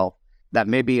itself. That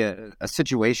may be a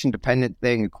situation-dependent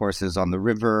thing, of course, is on the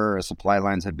river, supply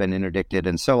lines had been interdicted,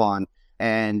 and so on.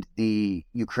 And the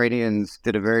Ukrainians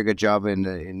did a very good job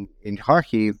in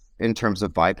Kharkiv in terms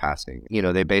of bypassing.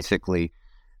 They basically,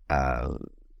 where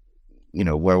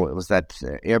was that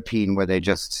Irpin, where they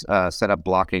just set up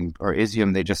blocking, or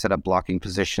Izium, they just set up blocking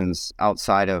positions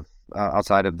outside of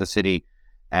the city,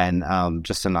 and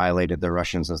just annihilated the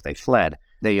Russians as they fled.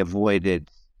 They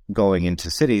avoided going into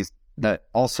cities. That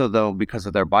also, though, because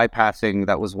of their bypassing,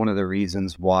 that was one of the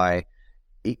reasons why,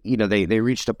 they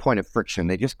reached a point of friction.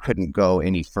 They just couldn't go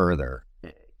any further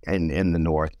in the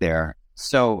north there.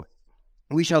 So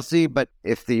we shall see. But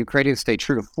if the Ukrainians stay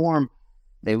true to form,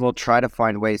 they will try to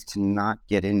find ways to not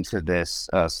get into this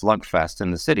slugfest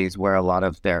in the cities, where a lot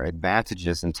of their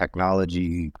advantages in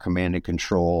technology, command and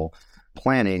control,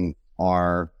 planning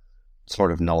are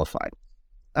sort of nullified.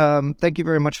 Thank you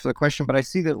very much for the question, but I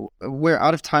see that we're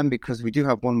out of time because we do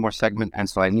have one more segment, and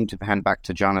so I need to hand back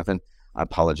to Jonathan. I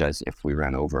apologize if we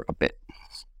ran over a bit.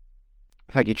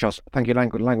 Thank you, Charles. Thank you,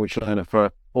 language learner,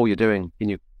 for all you're doing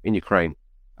in Ukraine.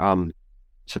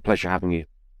 It's a pleasure having you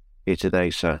here today,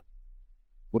 sir.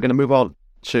 We're going to move on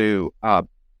to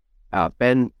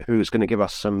Ben, who's going to give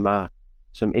us some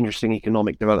interesting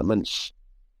economic developments.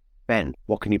 Ben,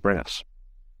 what can you bring us?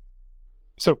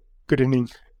 So, good evening,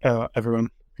 everyone.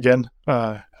 Again,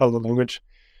 hello, language.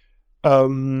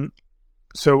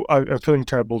 So I'm feeling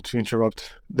terrible to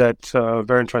interrupt that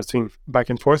very interesting back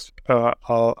and forth.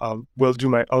 I will do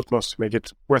my utmost to make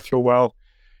it worth your while.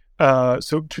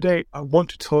 So today I want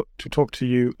to talk to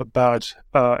you about,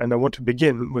 and I want to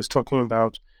begin with talking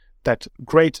about that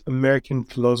great American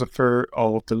philosopher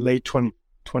of the late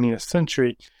 20th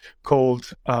century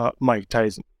called Mike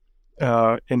Tyson.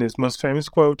 In his most famous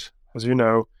quote, as you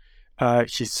know,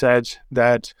 he said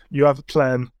that you have a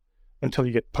plan until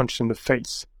you get punched in the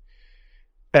face.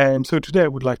 And so today I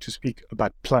would like to speak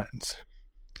about plans.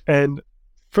 And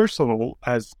first of all,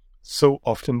 as so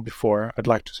often before, I'd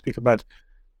like to speak about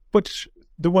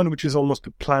the one which is almost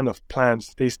a plan of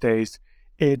plans these days.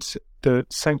 It's the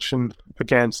sanction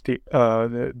against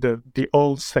the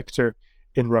oil sector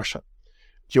in Russia.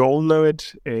 You all know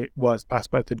it. It was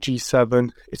passed by the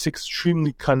G7. It's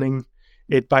extremely cunning.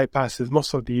 It bypasses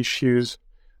most of the issues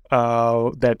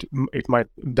that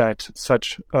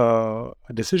such a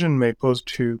decision may pose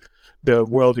to the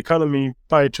world economy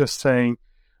by just saying,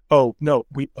 "Oh no,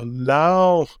 we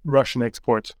allow Russian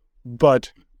exports,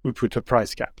 but we put a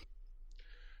price cap."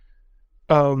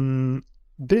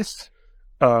 This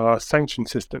sanction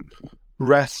system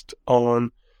rests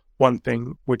on one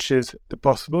thing, which is the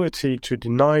possibility to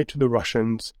deny to the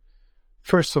Russians,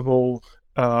 first of all,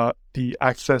 the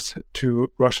access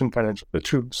to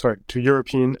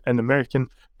European and American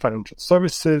financial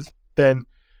services, then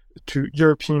to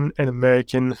European and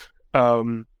American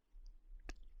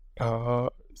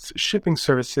shipping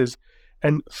services,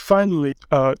 and finally,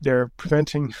 they're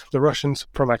preventing the Russians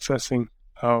from accessing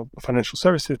financial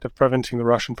services, they're preventing the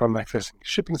Russians from accessing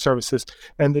shipping services,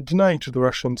 and they're denying to the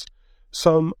Russians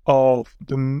some of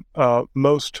the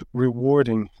most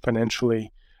rewarding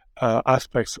financially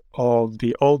aspects of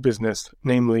the oil business,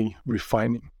 namely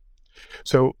refining.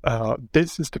 So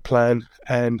this is the plan,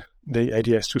 and the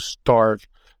idea is to starve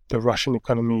the Russian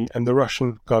economy and the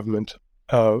Russian government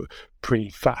pretty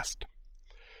fast.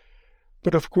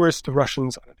 But of course, the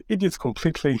Russians are idiots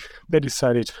completely. They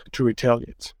decided to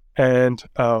retaliate. And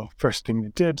first thing they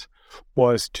did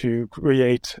was to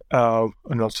create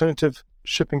an alternative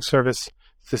shipping service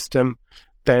system.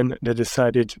 Then they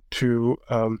decided to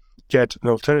get an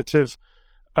alternative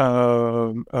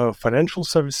financial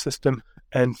service system.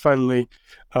 And finally,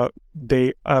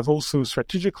 they have also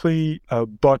strategically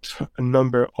bought a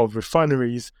number of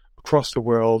refineries across the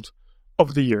world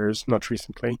over the years, not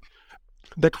recently,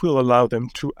 that will allow them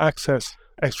to access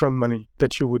extra money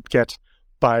that you would get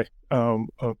by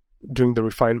doing the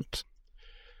refinement.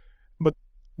 But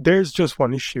there's just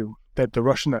one issue that the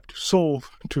Russians have to solve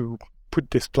to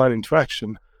put this plan into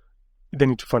action. They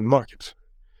need to find a market.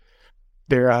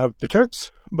 They have the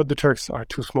Turks, but the Turks are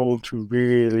too small to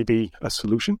really be a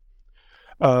solution.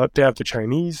 They have the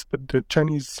Chinese, but the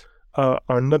Chinese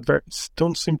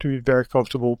don't seem to be very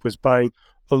comfortable with buying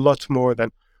a lot more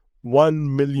than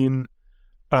 1 million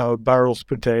barrels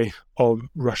per day of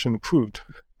Russian crude,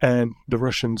 and the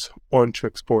Russians want to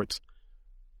export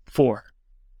 4.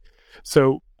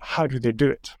 So how do they do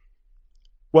it?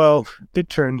 Well, they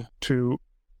turn to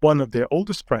one of their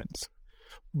oldest friends,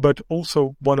 but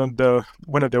also one of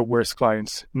their worst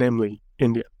clients, namely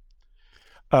India.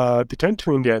 They turned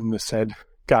to India and they said,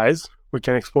 guys, we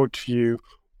can export to you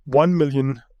 1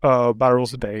 million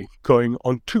barrels a day going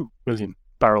on 2 million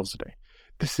barrels a day.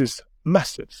 This is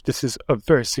massive. This is a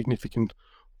very significant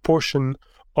portion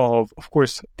of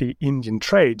course, the Indian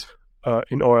trade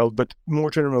in oil, but more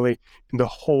generally in the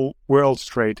whole world's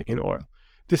trade in oil.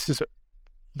 This is a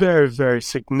very, very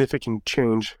significant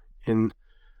change in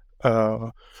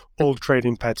oil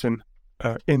trading pattern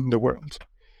in the world.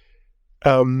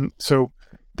 So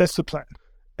that's the plan.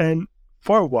 And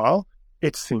for a while,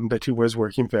 it seemed that it was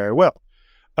working very well.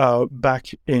 Back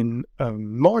in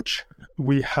March,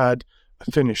 we had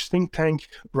a Finnish think tank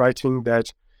writing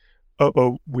that,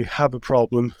 we have a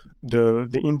problem.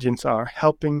 The Indians are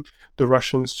helping the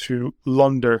Russians to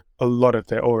launder a lot of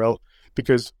their oil,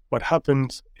 because what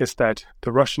happens is that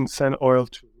the Russians send oil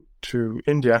to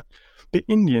India. The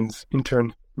Indians, in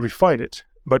turn, refine it.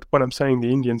 But when I'm saying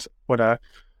the Indians, what I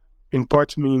in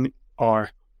part mean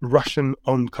are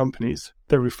Russian-owned companies.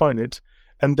 They refine it,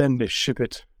 and then they ship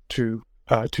it to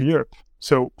Europe.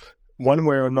 So one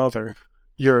way or another,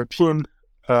 European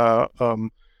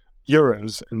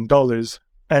euros and dollars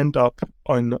end up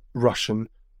on Russian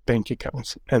bank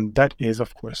accounts. And that is,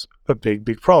 of course, a big,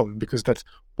 big problem, because that's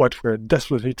what we're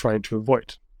desperately trying to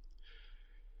avoid.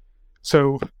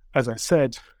 So, as I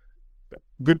said,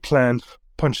 good plan,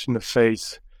 punched in the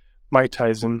face. Mike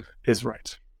Tyson is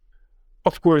right.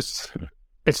 Of course,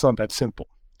 it's not that simple,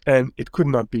 and it could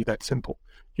not be that simple.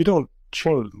 You don't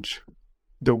change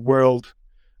the world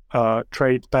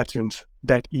trade patterns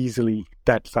that easily,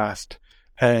 that fast,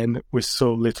 and with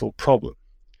so little problem.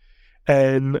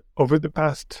 And over the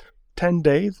past 10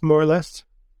 days, more or less,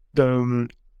 the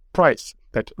price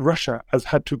that Russia has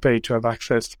had to pay to have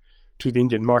access to the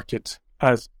Indian market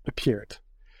has appeared.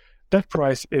 That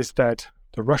price is that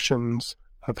the Russians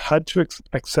have had to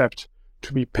accept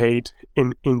to be paid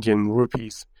in Indian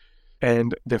rupees.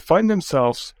 And they find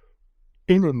themselves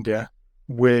in India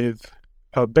with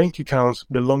bank accounts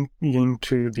belonging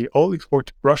to the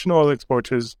Russian oil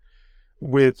exporters,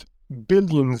 with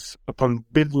billions upon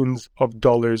billions of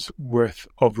dollars worth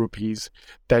of rupees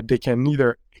that they can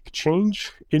neither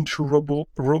exchange into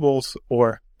rubles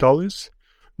or dollars,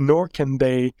 nor can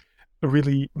they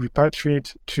really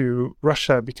repatriate to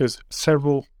Russia, because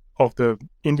several of the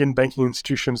Indian banking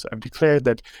institutions have declared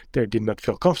that they did not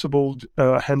feel comfortable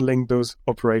handling those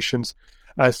operations,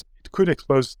 as it could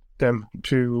expose them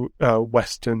to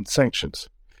Western sanctions.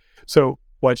 So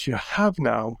what you have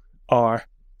now are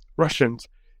Russians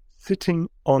sitting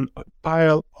on a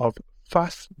pile of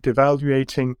fast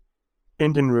devaluating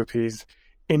Indian rupees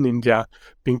in India,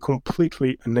 being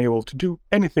completely unable to do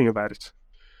anything about it.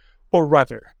 Or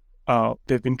rather,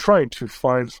 they've been trying to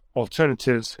find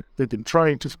alternatives, they've been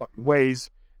trying to find ways,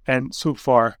 and so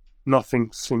far, nothing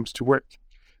seems to work.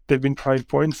 They've been trying,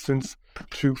 for instance,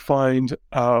 to find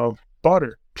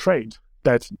barter trade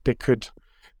that they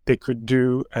could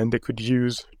do and they could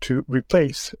use to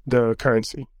replace the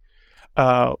currency.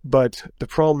 But the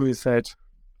problem is that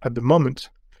at the moment,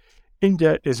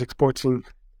 India is exporting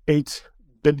 $8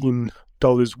 billion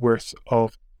worth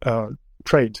of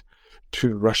trade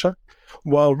to Russia,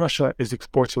 while Russia is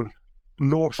exporting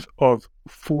north of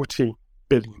 40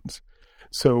 billion.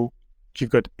 So you've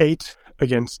got 8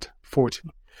 against 40.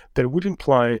 That would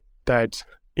imply that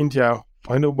India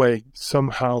find a way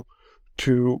somehow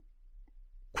to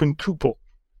quintuple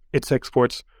its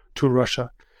exports to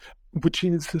Russia, which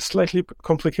is slightly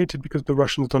complicated because the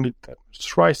Russians don't eat that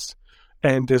much rice,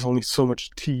 and there's only so much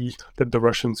tea that the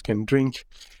Russians can drink,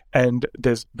 and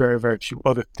there's very, very few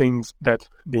other things that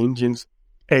the Indians,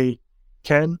 A,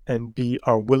 can, and B,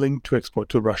 are willing to export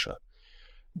to Russia.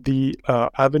 The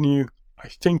avenue, I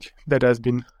think, that has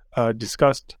been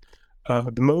discussed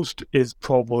the most is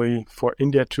probably for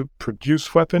India to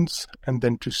produce weapons and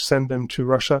then to send them to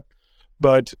Russia.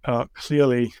 But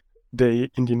clearly, the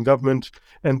Indian government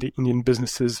and the Indian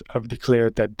businesses have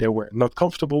declared that they were not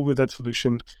comfortable with that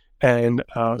solution, and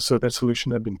so that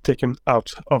solution had been taken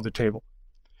out of the table.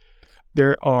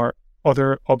 There are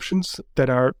other options that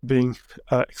are being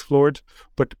explored,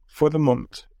 but for the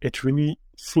moment, it really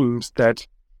seems that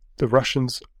the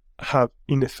Russians have,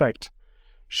 in effect,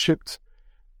 shipped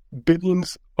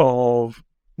billions of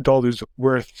dollars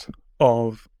worth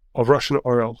of Russian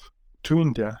oil to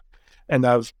India and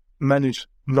have managed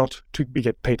not to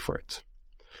get paid for it.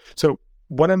 So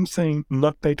what I'm saying,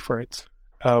 not paid for it,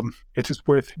 it is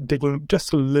worth digging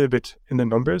just a little bit in the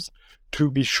numbers to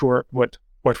be sure what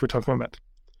we're talking about.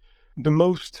 The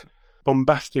most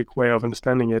bombastic way of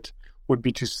understanding it would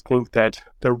be to think that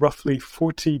the roughly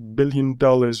 $40 billion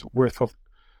worth of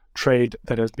trade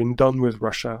that has been done with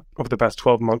Russia over the past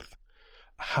 12 months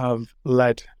have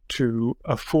led to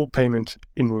a full payment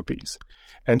in rupees.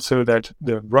 And so that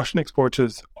the Russian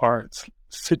exporters are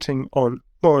sitting on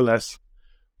more or less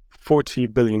 40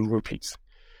 billion rupees.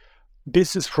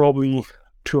 This is probably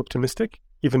too optimistic.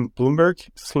 Even Bloomberg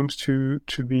seems to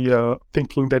be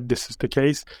thinking that this is the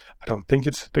case. I don't think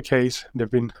it's the case. There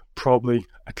have been probably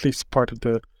at least part of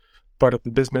the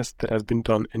business that has been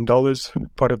done in dollars,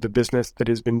 part of the business that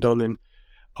has been done in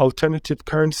alternative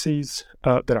currencies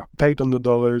that are paid on the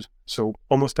dollars, so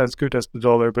almost as good as the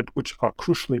dollar, but which are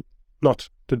crucially not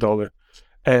the dollar,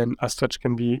 and as such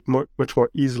can be much more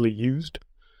easily used.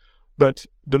 But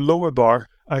the lower bar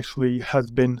actually has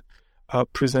been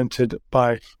presented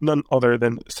by none other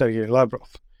than Sergei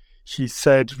Lavrov. He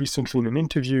said recently in an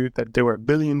interview that there were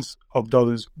billions of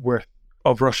dollars worth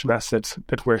of Russian assets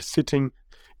that were sitting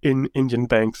in Indian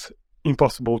banks,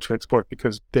 impossible to export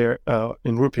because they're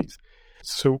in rupees.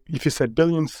 So if you said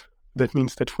billions, that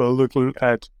means that we're looking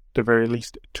at the very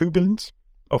least 2 billions.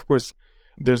 Of course,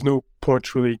 there's no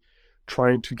point really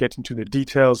trying to get into the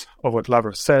details of what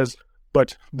Lavrov says,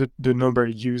 but the number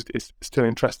used is still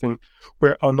interesting.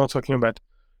 We're not talking about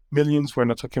millions, we're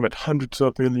not talking about hundreds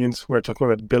of millions, we're talking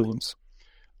about billions.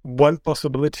 One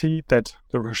possibility that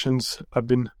the Russians have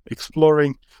been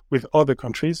exploring with other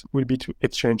countries would be to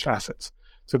exchange assets.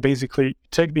 So basically,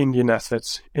 take the Indian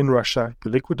assets in Russia,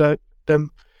 you liquidate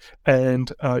them,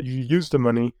 and you use the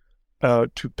money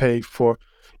to pay for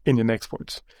Indian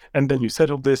exports. And then you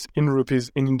settle this in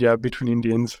rupees in India between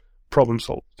Indians, problem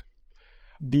solved.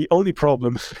 The only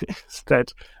problem is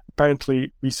that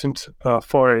apparently recent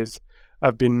forays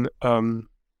have been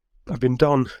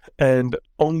done, and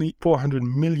only $400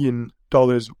 million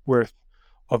worth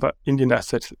of Indian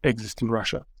assets exist in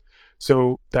Russia.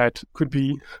 So that could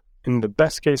be, in the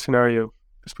best case scenario,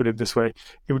 let's put it this way,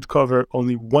 it would cover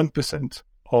only 1%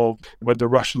 of what the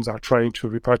Russians are trying to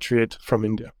repatriate from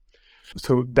India.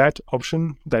 So that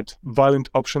option, that violent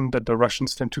option that the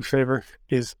Russians tend to favor,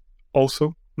 is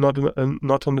also not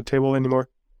on the table anymore.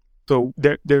 So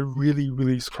they're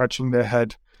really scratching their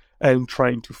head and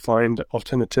trying to find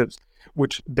alternatives,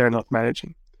 which they're not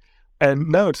managing. And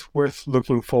now it's worth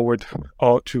looking forward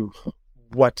to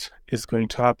what is going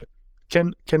to happen.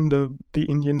 Can the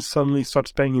Indians suddenly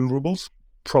start paying in rubles?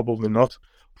 Probably not.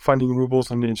 Finding rubles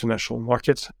on the international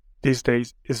markets these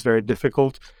days is very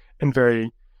difficult and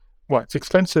it's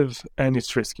expensive and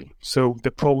it's risky. So they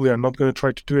probably are not going to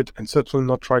try to do it, and certainly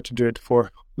not try to do it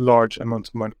for large amounts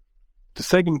of money. The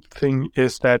second thing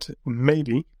is that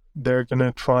maybe they're going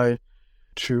to try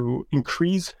to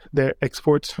increase their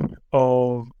exports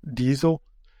of diesel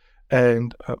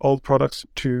and oil products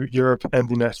to Europe and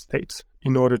the United States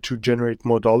in order to generate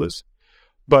more dollars.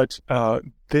 But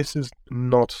this is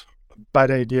not a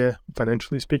bad idea,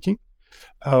 financially speaking.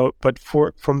 But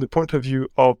from the point of view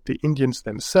of the Indians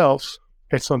themselves,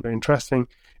 it's not very interesting.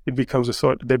 They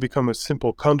become a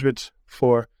simple conduit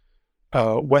for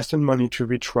Western money to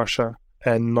reach Russia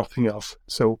and nothing else.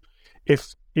 So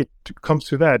if it comes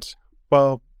to that,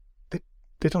 well,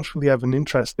 they don't really have an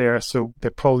interest there, so they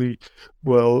probably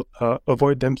will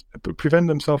prevent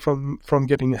themselves from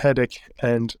getting a headache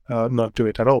and not do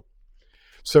it at all.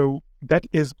 So that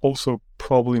is also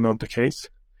probably not the case.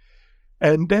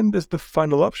 And then there's the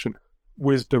final option,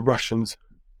 with the Russians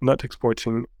not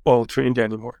exporting oil to India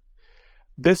anymore.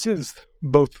 This is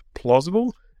both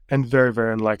plausible and very,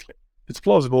 very unlikely. It's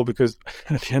plausible because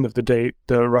at the end of the day,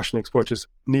 the Russian exporters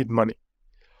need money.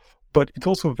 But it's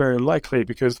also very unlikely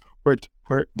because where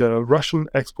the Russian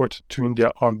exports to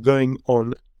India are going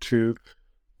on to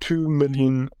 2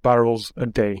 million barrels a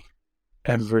day,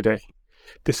 every day.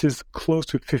 This is close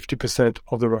to 50%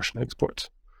 of the Russian exports.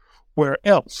 Where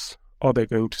else are they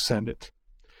going to send it?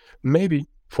 Maybe,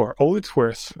 for all it's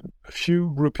worth, a few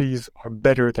rupees are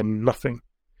better than nothing.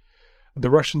 The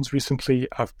Russians recently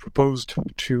have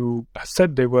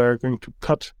said they were going to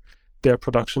cut their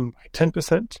production by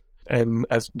 10%, and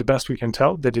as the best we can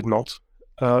tell, they did not.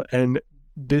 And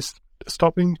this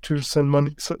stopping to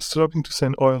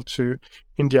send oil to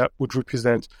India would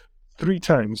represent 3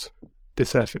 times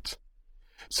this effort.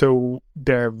 So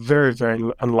they're very,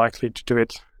 very unlikely to do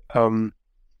it.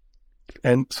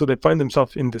 And so they find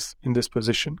themselves in this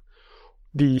position.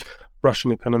 The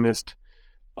Russian economist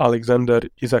Alexander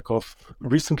Isakov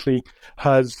recently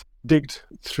has digged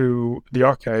through the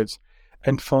archives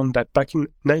and found that back in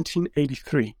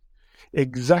 1983,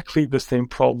 exactly the same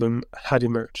problem had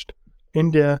emerged.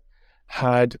 India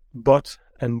had bought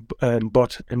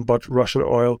Russian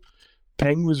oil,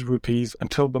 paying with rupees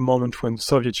until the moment when the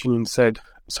Soviet Union said,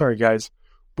 "Sorry guys,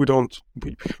 we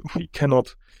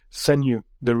cannot send you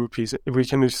the rupees. We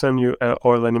cannot send you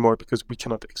oil anymore because we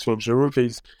cannot exchange the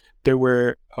rupees." There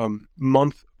were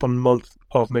month upon month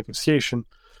of negotiation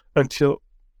until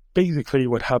basically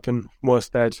what happened was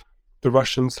that the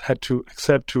Russians had to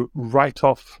accept to write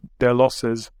off their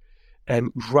losses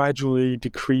and gradually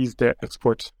decrease their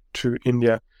export to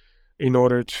India in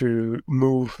order to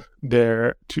move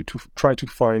to try to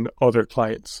find other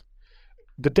clients.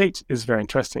 The date is very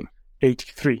interesting,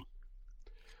 83.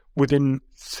 Within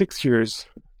 6 years,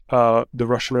 the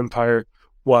Russian Empire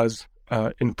was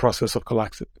in process of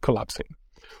collapsing.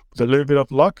 With a little bit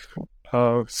of luck,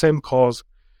 same cause,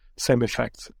 same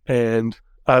effect. And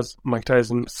as Mike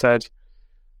Tyson said,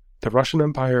 the Russian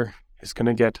Empire is going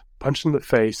to get punched in the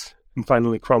face and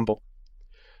finally crumble.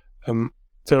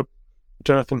 So,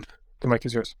 Jonathan, the mic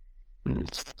is yours.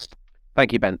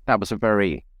 Thank you, Ben. That was a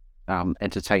very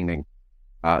entertaining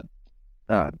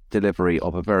delivery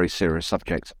of a very serious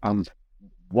subject.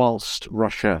 Whilst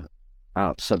Russia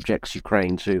subjects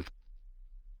Ukraine to,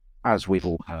 as we've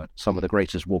all heard, some of the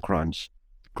greatest war crimes,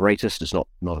 greatest is not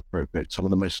appropriate, some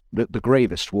of the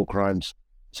gravest war crimes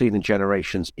seen in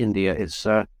generations, India is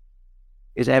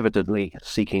evidently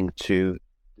seeking to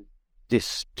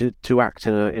act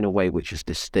in a way which is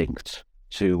distinct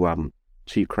to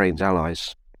Ukraine's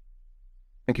allies.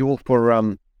 Thank you all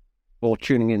for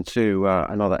tuning into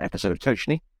another episode of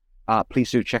Tochnyi.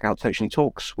 Please do check out Tochnyi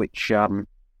Talks, which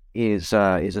is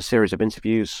a series of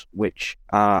interviews which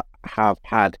have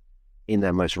had in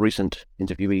their most recent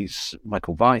interviewees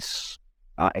Michael Weiss,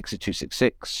 Exit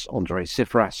 266, Andrei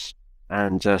Sifras,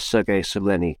 and Sergei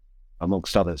Soleny,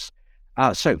 amongst others.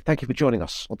 So thank you for joining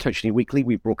us on Tochnyi Weekly.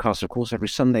 We broadcast, of course, every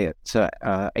Sunday at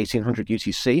 1800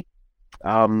 UTC.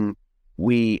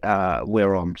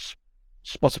 We're on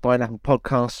Spotify and Apple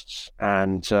Podcasts,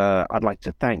 and I'd like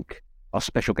to thank our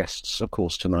special guests, of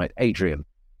course, tonight, Adrian,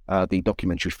 the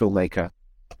documentary filmmaker,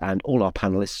 and all our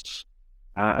panelists.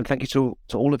 And thank you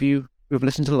to all of you who have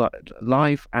listened to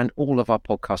live and all of our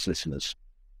podcast listeners.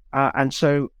 And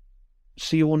so,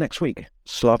 see you all next week.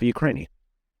 Slava Ukraini.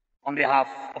 On behalf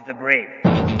of the brave.